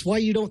curious why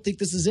you don't think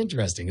this is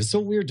interesting. It's so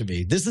weird to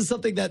me. This is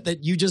something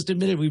that you just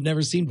admitted we've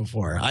never seen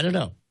before. I don't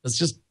know. It's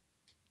just.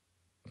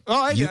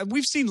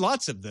 We've seen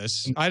lots of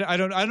this. I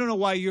don't know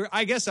why you're.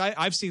 I guess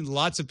I've seen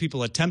lots of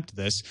people attempt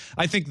this.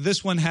 I think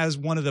this one has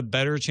one of the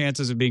better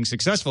chances of being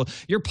successful.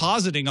 You're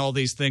positing all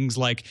these things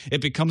like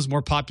it becomes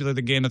more popular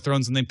than Game of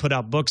Thrones and they put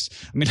out books.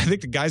 I mean, I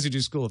think the guys who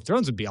do School of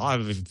Thrones would be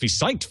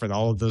psyched for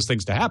all of those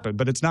things to happen,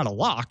 but it's not a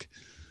lock.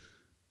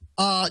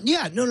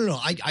 No.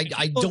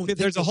 I don't.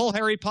 There's a whole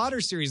Harry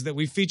Potter series that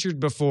we featured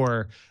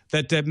before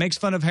that makes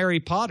fun of Harry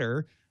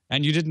Potter,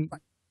 and you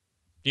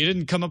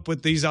didn't come up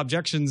with these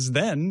objections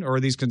then or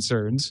these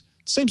concerns.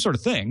 Same sort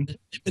of thing.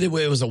 But it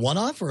was a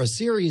one-off or a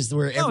series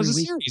where it was a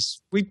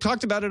series. We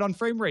talked about it on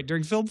Frame Rate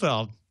during Film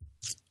Feld.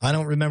 I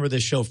don't remember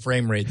this show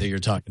Frame Rate that you're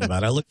talking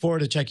about. I look forward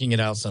to checking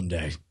it out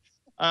someday.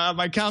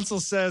 My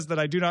counsel says that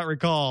I do not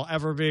recall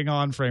ever being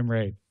on Frame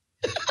Rate.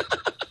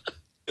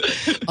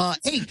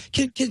 Hey,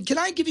 can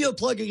I give you a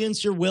plug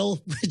against your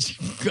will?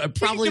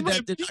 Probably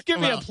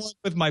give me a plug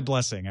with my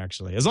blessing,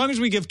 actually, as long as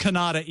we give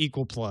Kanata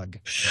equal plug.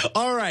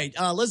 All right,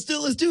 let's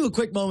do a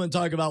quick moment and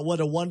talk about what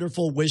a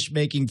wonderful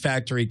wish-making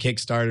factory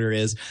Kickstarter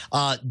is.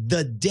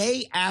 The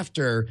day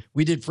after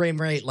we did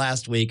Frame Rate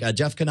last week,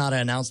 Jeff Kanata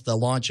announced the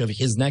launch of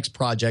his next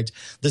project,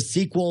 the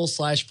sequel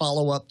 /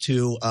 follow-up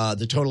to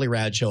the Totally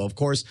Rad Show. Of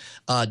course,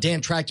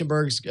 Dan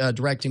Trachtenberg's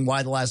directing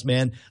Y: The Last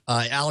Man.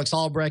 Alex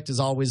Albrecht is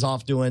always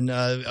off doing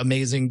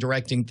amazing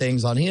directing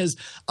things on his.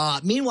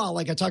 Meanwhile,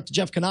 like I talked to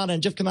Jeff Kanata,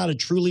 and Jeff Kanata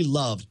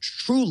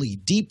truly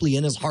deeply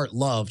in his heart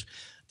loved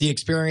the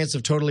experience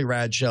of Totally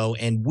Rad Show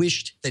and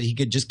wished that he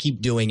could just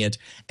keep doing it.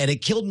 And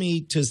it killed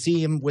me to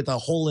see him with a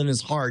hole in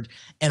his heart.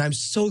 And I'm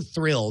so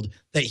thrilled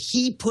that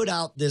he put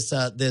out this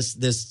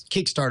this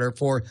Kickstarter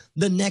for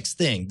the next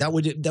thing that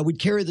would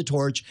carry the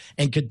torch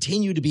and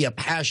continue to be a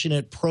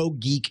passionate pro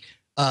geek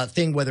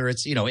thing, whether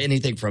it's, you know,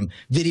 anything from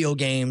video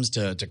games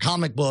to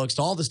comic books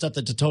to all the stuff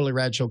that the Totally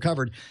Rad Show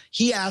covered.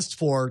 He asked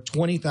for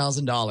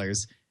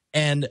 $20,000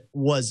 and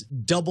was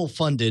double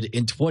funded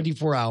in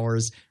 24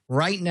 hours.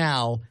 Right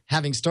now,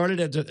 having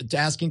started at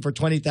asking for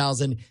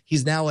 20,000,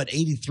 he's now at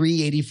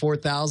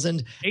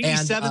 84,000.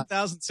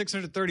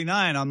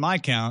 87,639 on my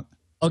count.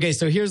 Okay,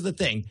 so here's the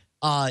thing.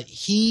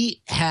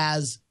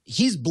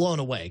 He's blown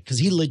away because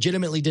he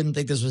legitimately didn't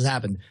think this was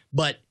happening.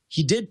 But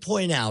he did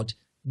point out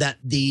that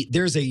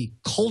there's a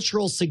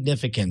cultural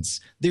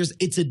significance.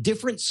 It's a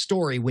different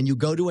story when you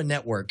go to a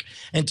network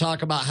and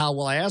talk about how,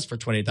 well, I asked for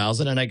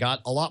 20,000 and I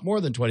got a lot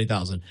more than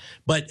 20,000.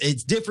 But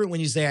it's different when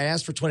you say I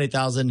asked for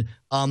 20,000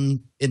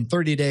 in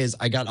 30 days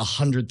I got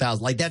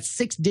 100,000. Like, that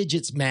 6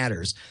 digits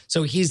matters.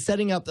 So he's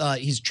setting up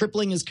he's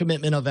tripling his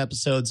commitment of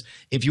episodes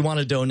if you want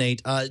to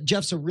donate.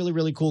 Jeff's a really,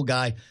 really cool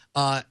guy.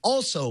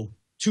 Also,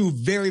 two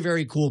very,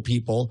 very cool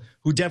people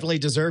who definitely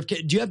deserve. Do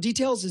you have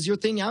details? Is your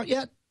thing out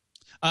yet?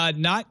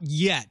 Not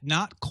yet.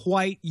 Not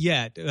quite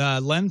yet.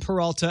 Len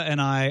Peralta and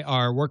I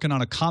are working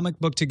on a comic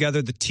book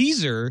together. The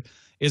teaser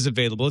is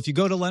available. If you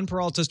go to Len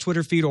Peralta's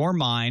Twitter feed or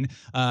mine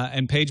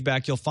and page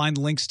back, you'll find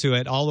links to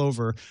it all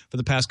over for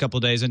the past couple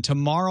of days. And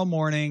tomorrow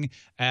morning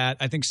at,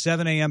 I think,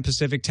 7 a.m.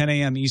 Pacific, 10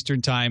 a.m.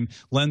 Eastern time,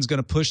 Len's going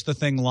to push the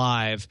thing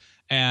live.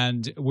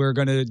 And we're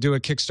going to do a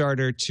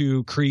Kickstarter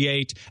to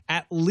create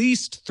at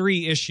least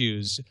 3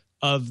 issues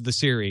of the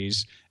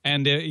series.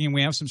 And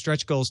we have some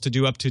stretch goals to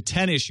do up to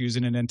 10 issues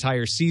in an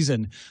entire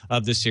season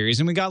of the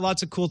series. And we got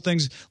lots of cool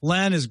things.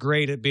 Len is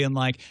great at being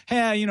like,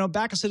 hey,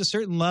 back us at a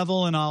certain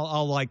level and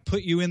I'll like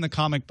put you in the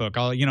comic book.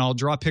 I'll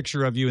draw a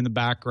picture of you in the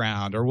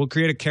background, or we'll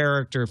create a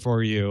character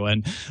for you.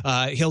 And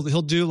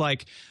he'll do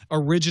like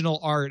original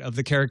art of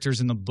the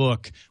characters in the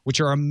book, which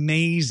are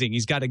amazing.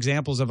 He's got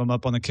examples of them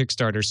up on the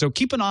Kickstarter. So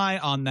keep an eye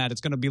on that. It's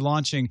going to be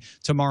launching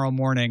tomorrow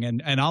morning.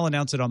 And I'll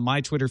announce it on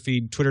my Twitter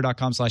feed,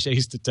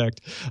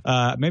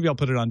 twitter.com/AceDetect. Maybe I'll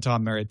put it on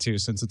Tom Merritt too,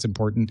 since it's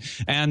important.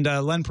 And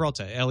Len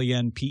Peralta,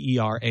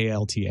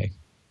 LenPeralta.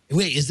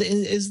 Wait, is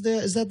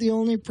that the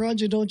only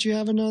project? Don't you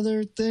have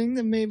another thing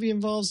that maybe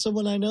involves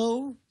someone I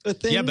know? A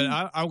thing? Yeah, but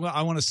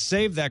I want to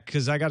save that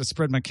because I got to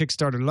spread my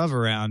Kickstarter love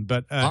around.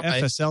 But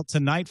right. FSL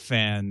Tonight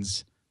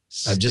fans,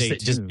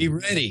 just be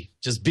ready.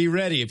 Just be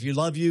ready. If you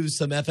love you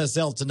some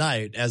FSL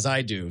Tonight, as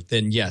I do,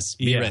 then yes,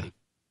 be ready.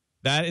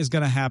 That is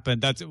going to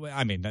happen. I don't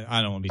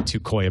want to be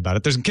too coy about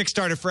it. There's a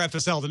Kickstarter for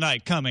FSL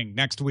Tonight coming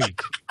next week.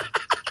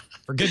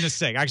 For goodness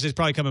sake. Actually, it's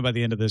probably coming by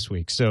the end of this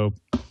week. So,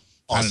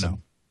 awesome. I don't know.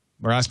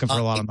 We're asking for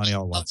a lot of money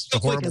all at once. It's a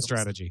horrible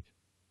strategy.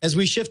 As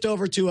we shift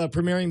over to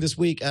premiering this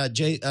week,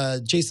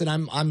 Jason,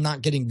 I'm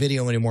not getting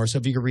video anymore, so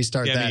if you could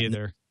restart that. Me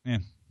either. Yeah.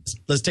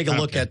 Let's take a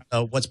look at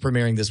what's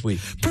premiering this week.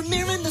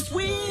 Premiering this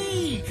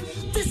week!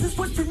 This is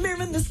what's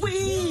premiering this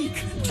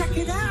week! Check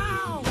it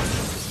out!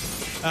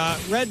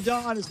 Red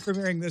Dawn is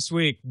premiering this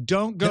week.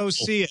 Don't go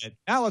see it.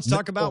 Now let's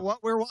talk about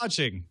what we're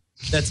watching.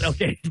 That's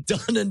okay.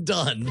 Done and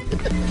done.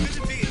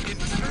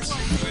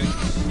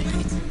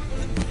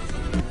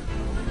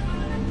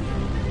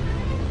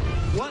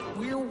 What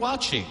we're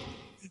watching.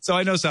 So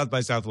I know South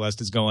by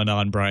Southwest is going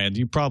on, Brian.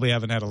 You probably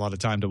haven't had a lot of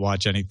time to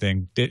watch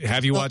anything.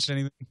 Have you watched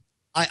anything?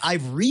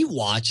 I've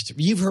rewatched.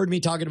 You've heard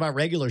me talking about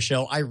regular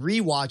show. I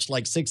rewatched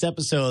like 6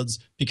 episodes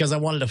because I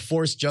wanted to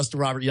force Justin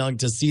Robert Young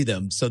to see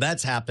them. So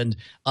that's happened.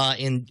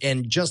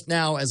 And just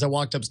now, as I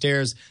walked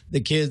upstairs, the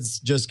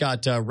kids just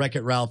got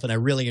Wreck-It Ralph, and I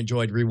really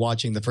enjoyed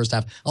rewatching the first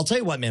half. I'll tell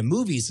you what, man,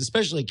 movies,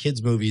 especially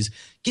kids' movies,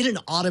 get an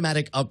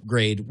automatic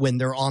upgrade when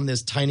they're on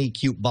this tiny,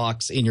 cute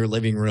box in your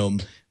living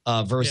room.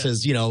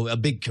 Versus, a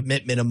big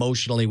commitment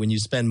emotionally when you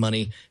spend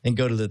money and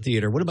go to the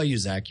theater. What about you,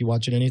 Zach? You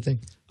watching anything?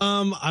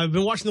 I've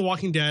been watching The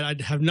Walking Dead.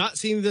 I have not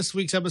seen this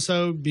week's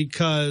episode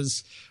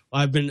because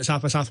I've been at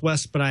South by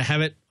Southwest, but I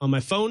have it on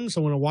my phone,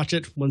 so I want to watch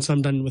it once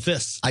I'm done with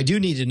this. I do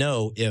need to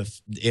know if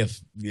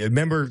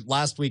remember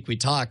last week we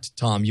talked,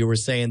 Tom, you were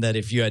saying that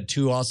if you had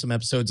 2 awesome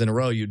episodes in a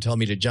row, you'd tell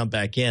me to jump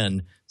back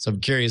in. So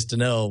I'm curious to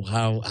know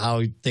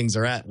how things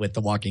are at with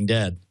The Walking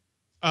Dead.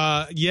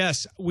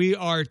 Yes, we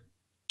are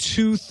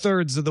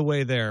 2/3 of the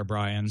way there,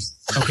 Brian.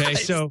 Okay,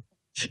 so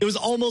it was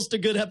almost a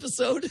good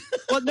episode.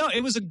 Well, no,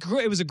 it was a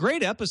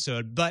great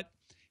episode, but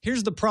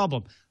here's the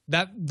problem.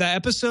 The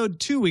episode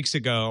 2 weeks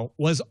ago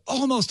was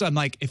almost, I'm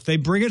like, if they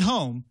bring this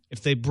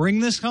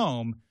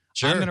home,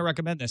 sure, I'm going to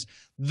recommend this.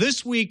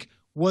 This week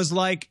was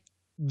like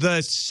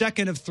the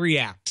second of 3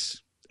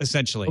 acts,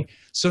 essentially.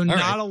 So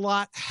not a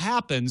lot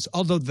happens,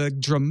 although the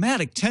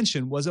dramatic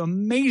tension was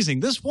amazing.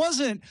 This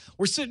wasn't,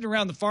 we're sitting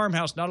around the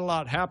farmhouse, not a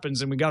lot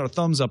happens, and we got a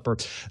thumbs up.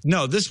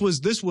 No, this was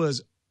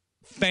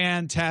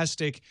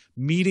fantastic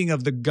meeting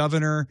of the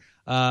governor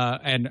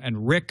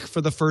and Rick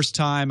for the first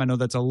time. I know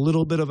that's a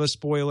little bit of a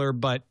spoiler,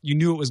 but you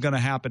knew it was going to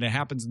happen. It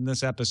happens in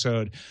this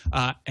episode,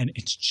 and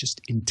it's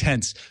just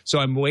intense. So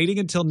I'm waiting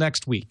until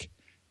next week.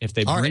 If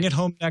they bring it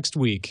home next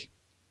week,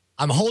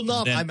 I'm holding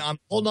up. I'm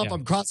holding up.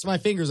 I'm crossing my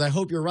fingers. I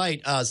hope you're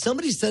right.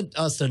 Somebody sent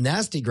us a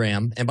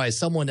nastygram, and by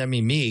someone, I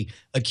mean me,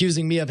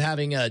 accusing me of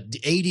having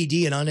ADD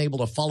and unable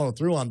to follow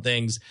through on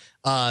things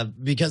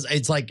because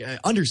it's like,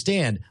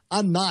 understand,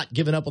 I'm not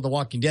giving up on The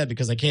Walking Dead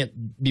because I can't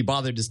be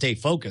bothered to stay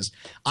focused.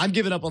 I'm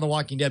giving up on The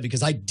Walking Dead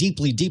because I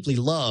deeply, deeply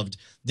loved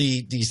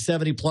the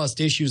 70-plus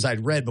issues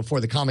I'd read before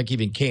the comic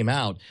even came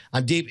out.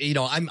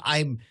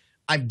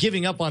 I'm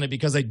giving up on it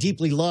because I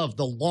deeply love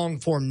the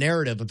long-form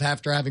narrative of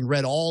after having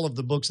read all of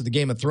the books of the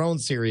Game of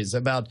Thrones series,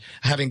 about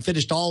having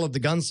finished all of the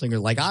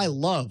Gunslinger. Like, I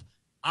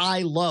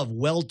love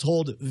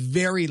well-told,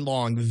 very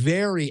long,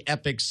 very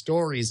epic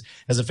stories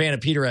as a fan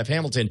of Peter F.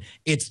 Hamilton.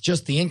 It's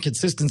just the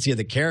inconsistency of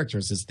the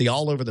characters. It's the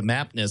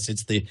all-over-the-mapness.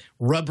 It's the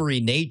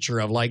rubbery nature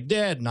of, like,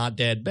 dead, not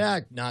dead,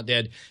 back, not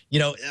dead.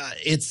 That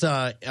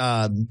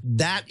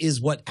is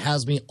what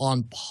has me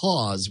on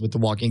pause with The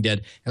Walking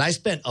Dead. And I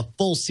spent a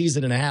full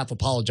season and a half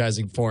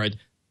apologizing for it,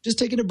 just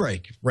taking a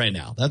break right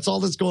now. That's all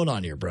that's going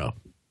on here, bro.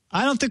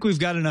 I don't think we've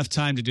got enough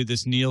time to do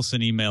this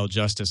Nielsen email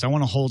justice. I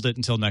want to hold it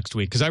until next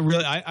week because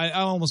I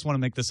almost want to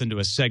make this into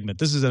a segment.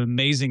 This is an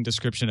amazing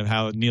description of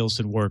how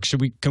Nielsen works.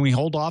 Can we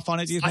hold off on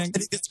it, do you think? I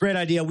think it's a great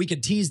idea. We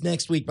could tease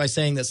next week by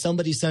saying that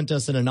somebody sent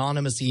us an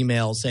anonymous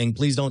email saying,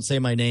 please don't say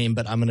my name,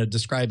 but I'm going to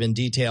describe in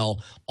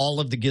detail all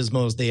of the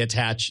gizmos they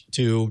attach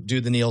to do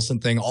the Nielsen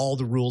thing, all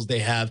the rules they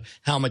have,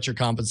 how much you're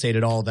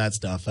compensated, all of that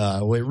stuff.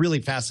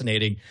 Really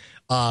fascinating,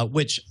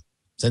 which,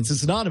 since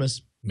it's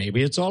anonymous,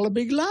 maybe it's all a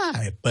big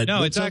lie, but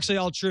no, it's actually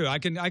all true. I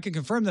can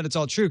confirm that it's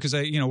all true because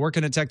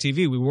working at Tech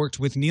TV, we worked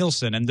with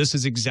Nielsen, and this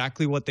is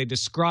exactly what they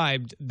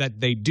described that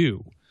they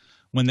do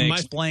when they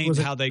explained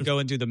how they go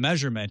and do the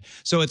measurement.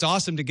 So it's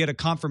awesome to get a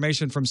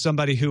confirmation from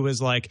somebody who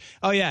was like,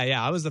 "Oh yeah,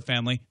 I was the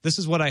family. This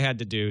is what I had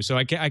to do." So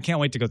I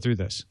can't wait to go through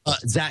this.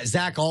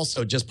 Zach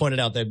also just pointed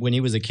out that when he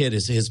was a kid,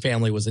 his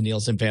family was a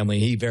Nielsen family.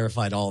 He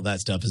verified all of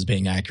that stuff as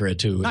being accurate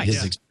to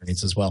his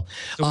experience as well.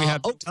 So we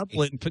have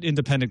double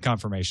independent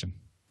confirmation.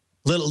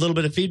 Little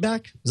bit of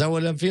feedback? Is that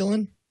what I'm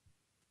feeling?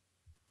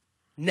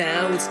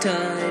 Now it's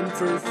time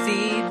for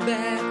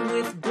feedback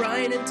with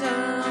Brian and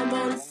Tom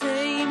on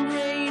Frame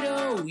Rate.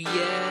 Oh,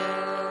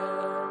 yeah.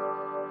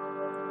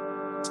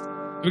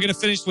 We're going to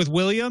finish with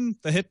William,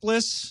 the Hit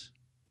Bliss.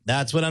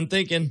 That's what I'm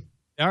thinking.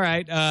 All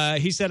right.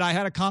 He said, I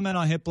had a comment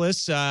on Hit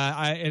Bliss.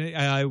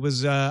 I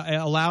was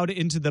allowed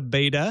into the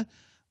beta.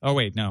 Oh,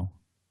 wait, no.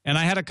 And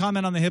I had a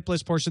comment on the Hit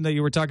List portion that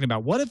you were talking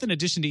about. What if in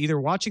addition to either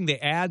watching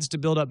the ads to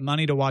build up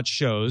money to watch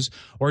shows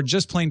or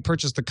just plain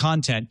purchase the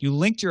content, you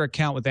linked your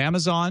account with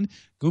Amazon,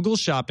 Google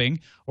Shopping,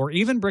 or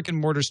even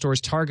brick-and-mortar stores,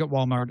 Target,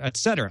 Walmart,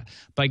 etc.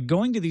 By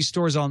going to these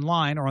stores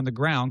online or on the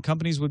ground,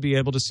 companies would be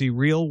able to see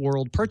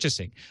real-world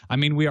purchasing. I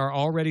mean, we are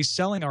already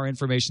selling our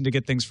information to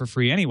get things for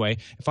free anyway.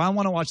 If I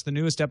want to watch the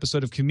newest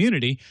episode of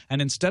Community,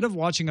 and instead of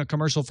watching a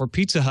commercial for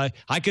Pizza Hut,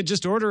 I could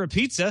just order a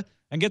pizza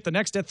and get the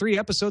next 3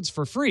 episodes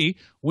for free,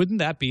 wouldn't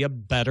that be a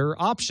better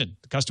option?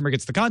 The customer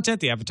gets the content,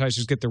 the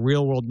advertisers get the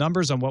real-world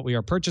numbers on what we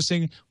are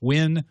purchasing.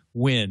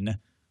 Win-win.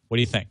 What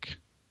do you think?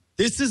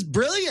 This is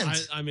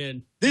brilliant. I'm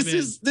in. This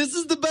is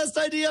the best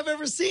idea I've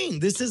ever seen.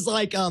 This is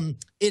like and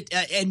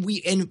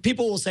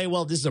people will say,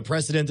 well, this is a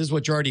precedent. This is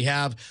what you already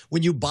have.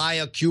 When you buy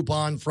a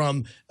coupon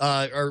from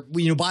or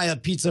when you buy a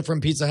pizza from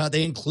Pizza Hut,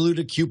 they include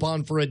a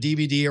coupon for a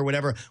DVD or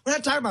whatever. We're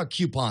not talking about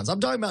coupons. I'm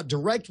talking about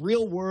direct,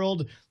 real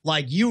world.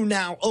 Like, you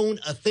now own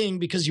a thing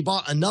because you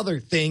bought another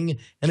thing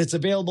and it's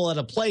available at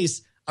a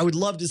place. I would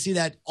love to see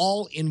that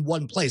all in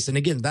one place. And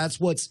again, that's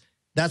what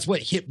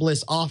Hit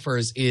Bliss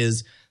offers,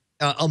 is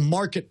a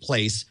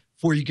marketplace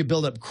where you can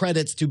build up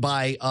credits to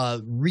buy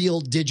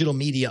real digital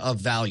media of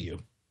value.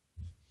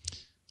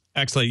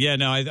 Excellent. Yeah,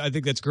 no, I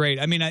think that's great.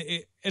 I mean,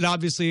 it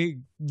obviously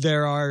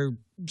there are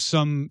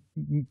some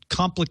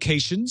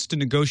complications to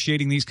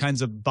negotiating these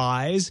kinds of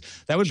buys.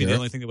 That would be the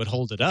only thing that would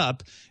hold it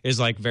up, is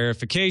like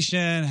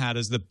verification. How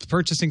does the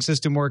purchasing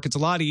system work? It's a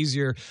lot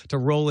easier to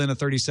roll in a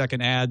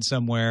 30-second ad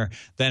somewhere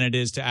than it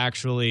is to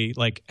actually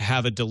like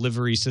have a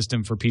delivery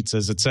system for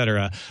pizzas,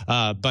 etc.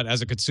 But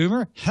as a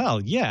consumer,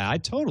 hell yeah, I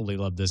totally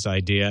love this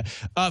idea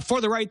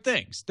for the right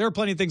things. There are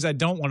plenty of things I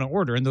don't want to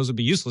order, and those would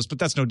be useless, but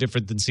that's no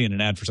different than seeing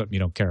an ad for something you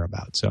don't care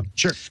about. So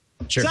Sure.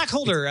 Zach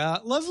Holder,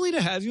 lovely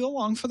to have you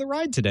along for the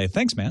ride today.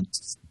 Thanks, man.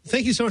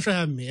 Thank you so much for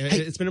having me. Hey,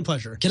 it's been a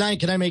pleasure. Can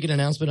I make an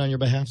announcement on your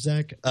behalf,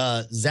 Zach?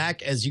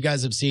 Zach, as you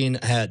guys have seen,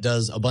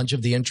 does a bunch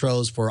of the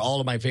intros for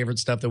all of my favorite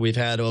stuff that we've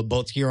had,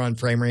 both here on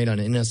Frame Rate, on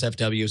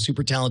NSFW.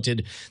 Super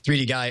talented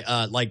 3D guy.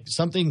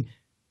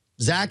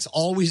 Zach's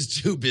always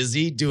too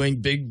busy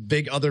doing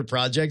big other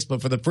projects,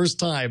 but for the first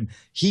time,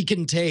 he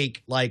can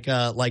take like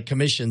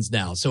commissions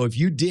now. So if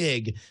you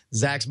dig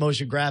Zach's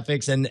motion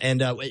graphics, and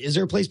is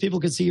there a place people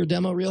can see your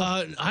demo reel?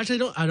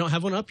 Actually, I don't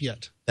have one up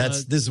yet.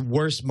 That's this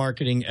worst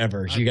marketing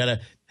ever. You got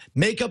to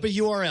make up a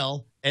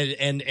URL,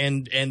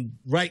 and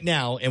right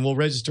now, and we'll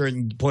register it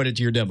and point it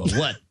to your demo.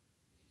 What?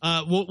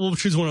 We'll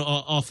choose one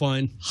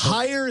offline.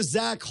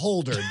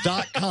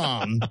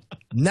 HireZachHolder.com.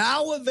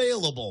 Now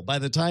available by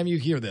the time you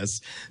hear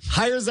this.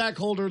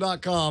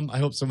 HireZachHolder.com. I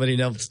hope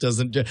somebody else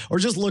doesn't, or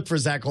just look for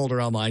Zach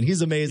Holder online.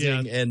 He's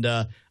amazing. Yeah. And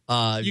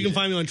you can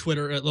find me on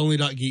Twitter at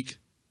lonely.geek.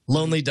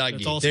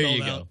 Lonely.geek. There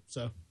you go.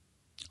 So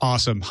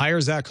awesome.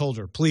 Hire Zach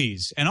Holder,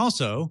 please. And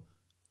also,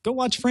 go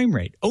watch Frame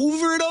Rate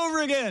over and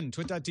over again.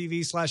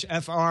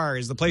 Twit.tv/FR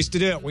is the place to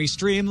do it. We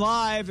stream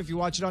live. If you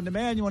watch it on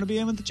demand, you want to be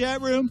in with the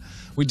chat room.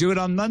 We do it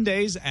on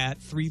Mondays at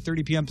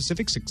 3:30 p.m.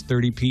 Pacific,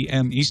 6:30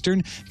 p.m. Eastern.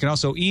 You can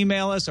also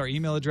email us. Our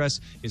email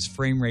address is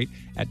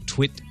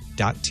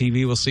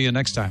framerate@twit.tv. We'll see you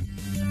next time.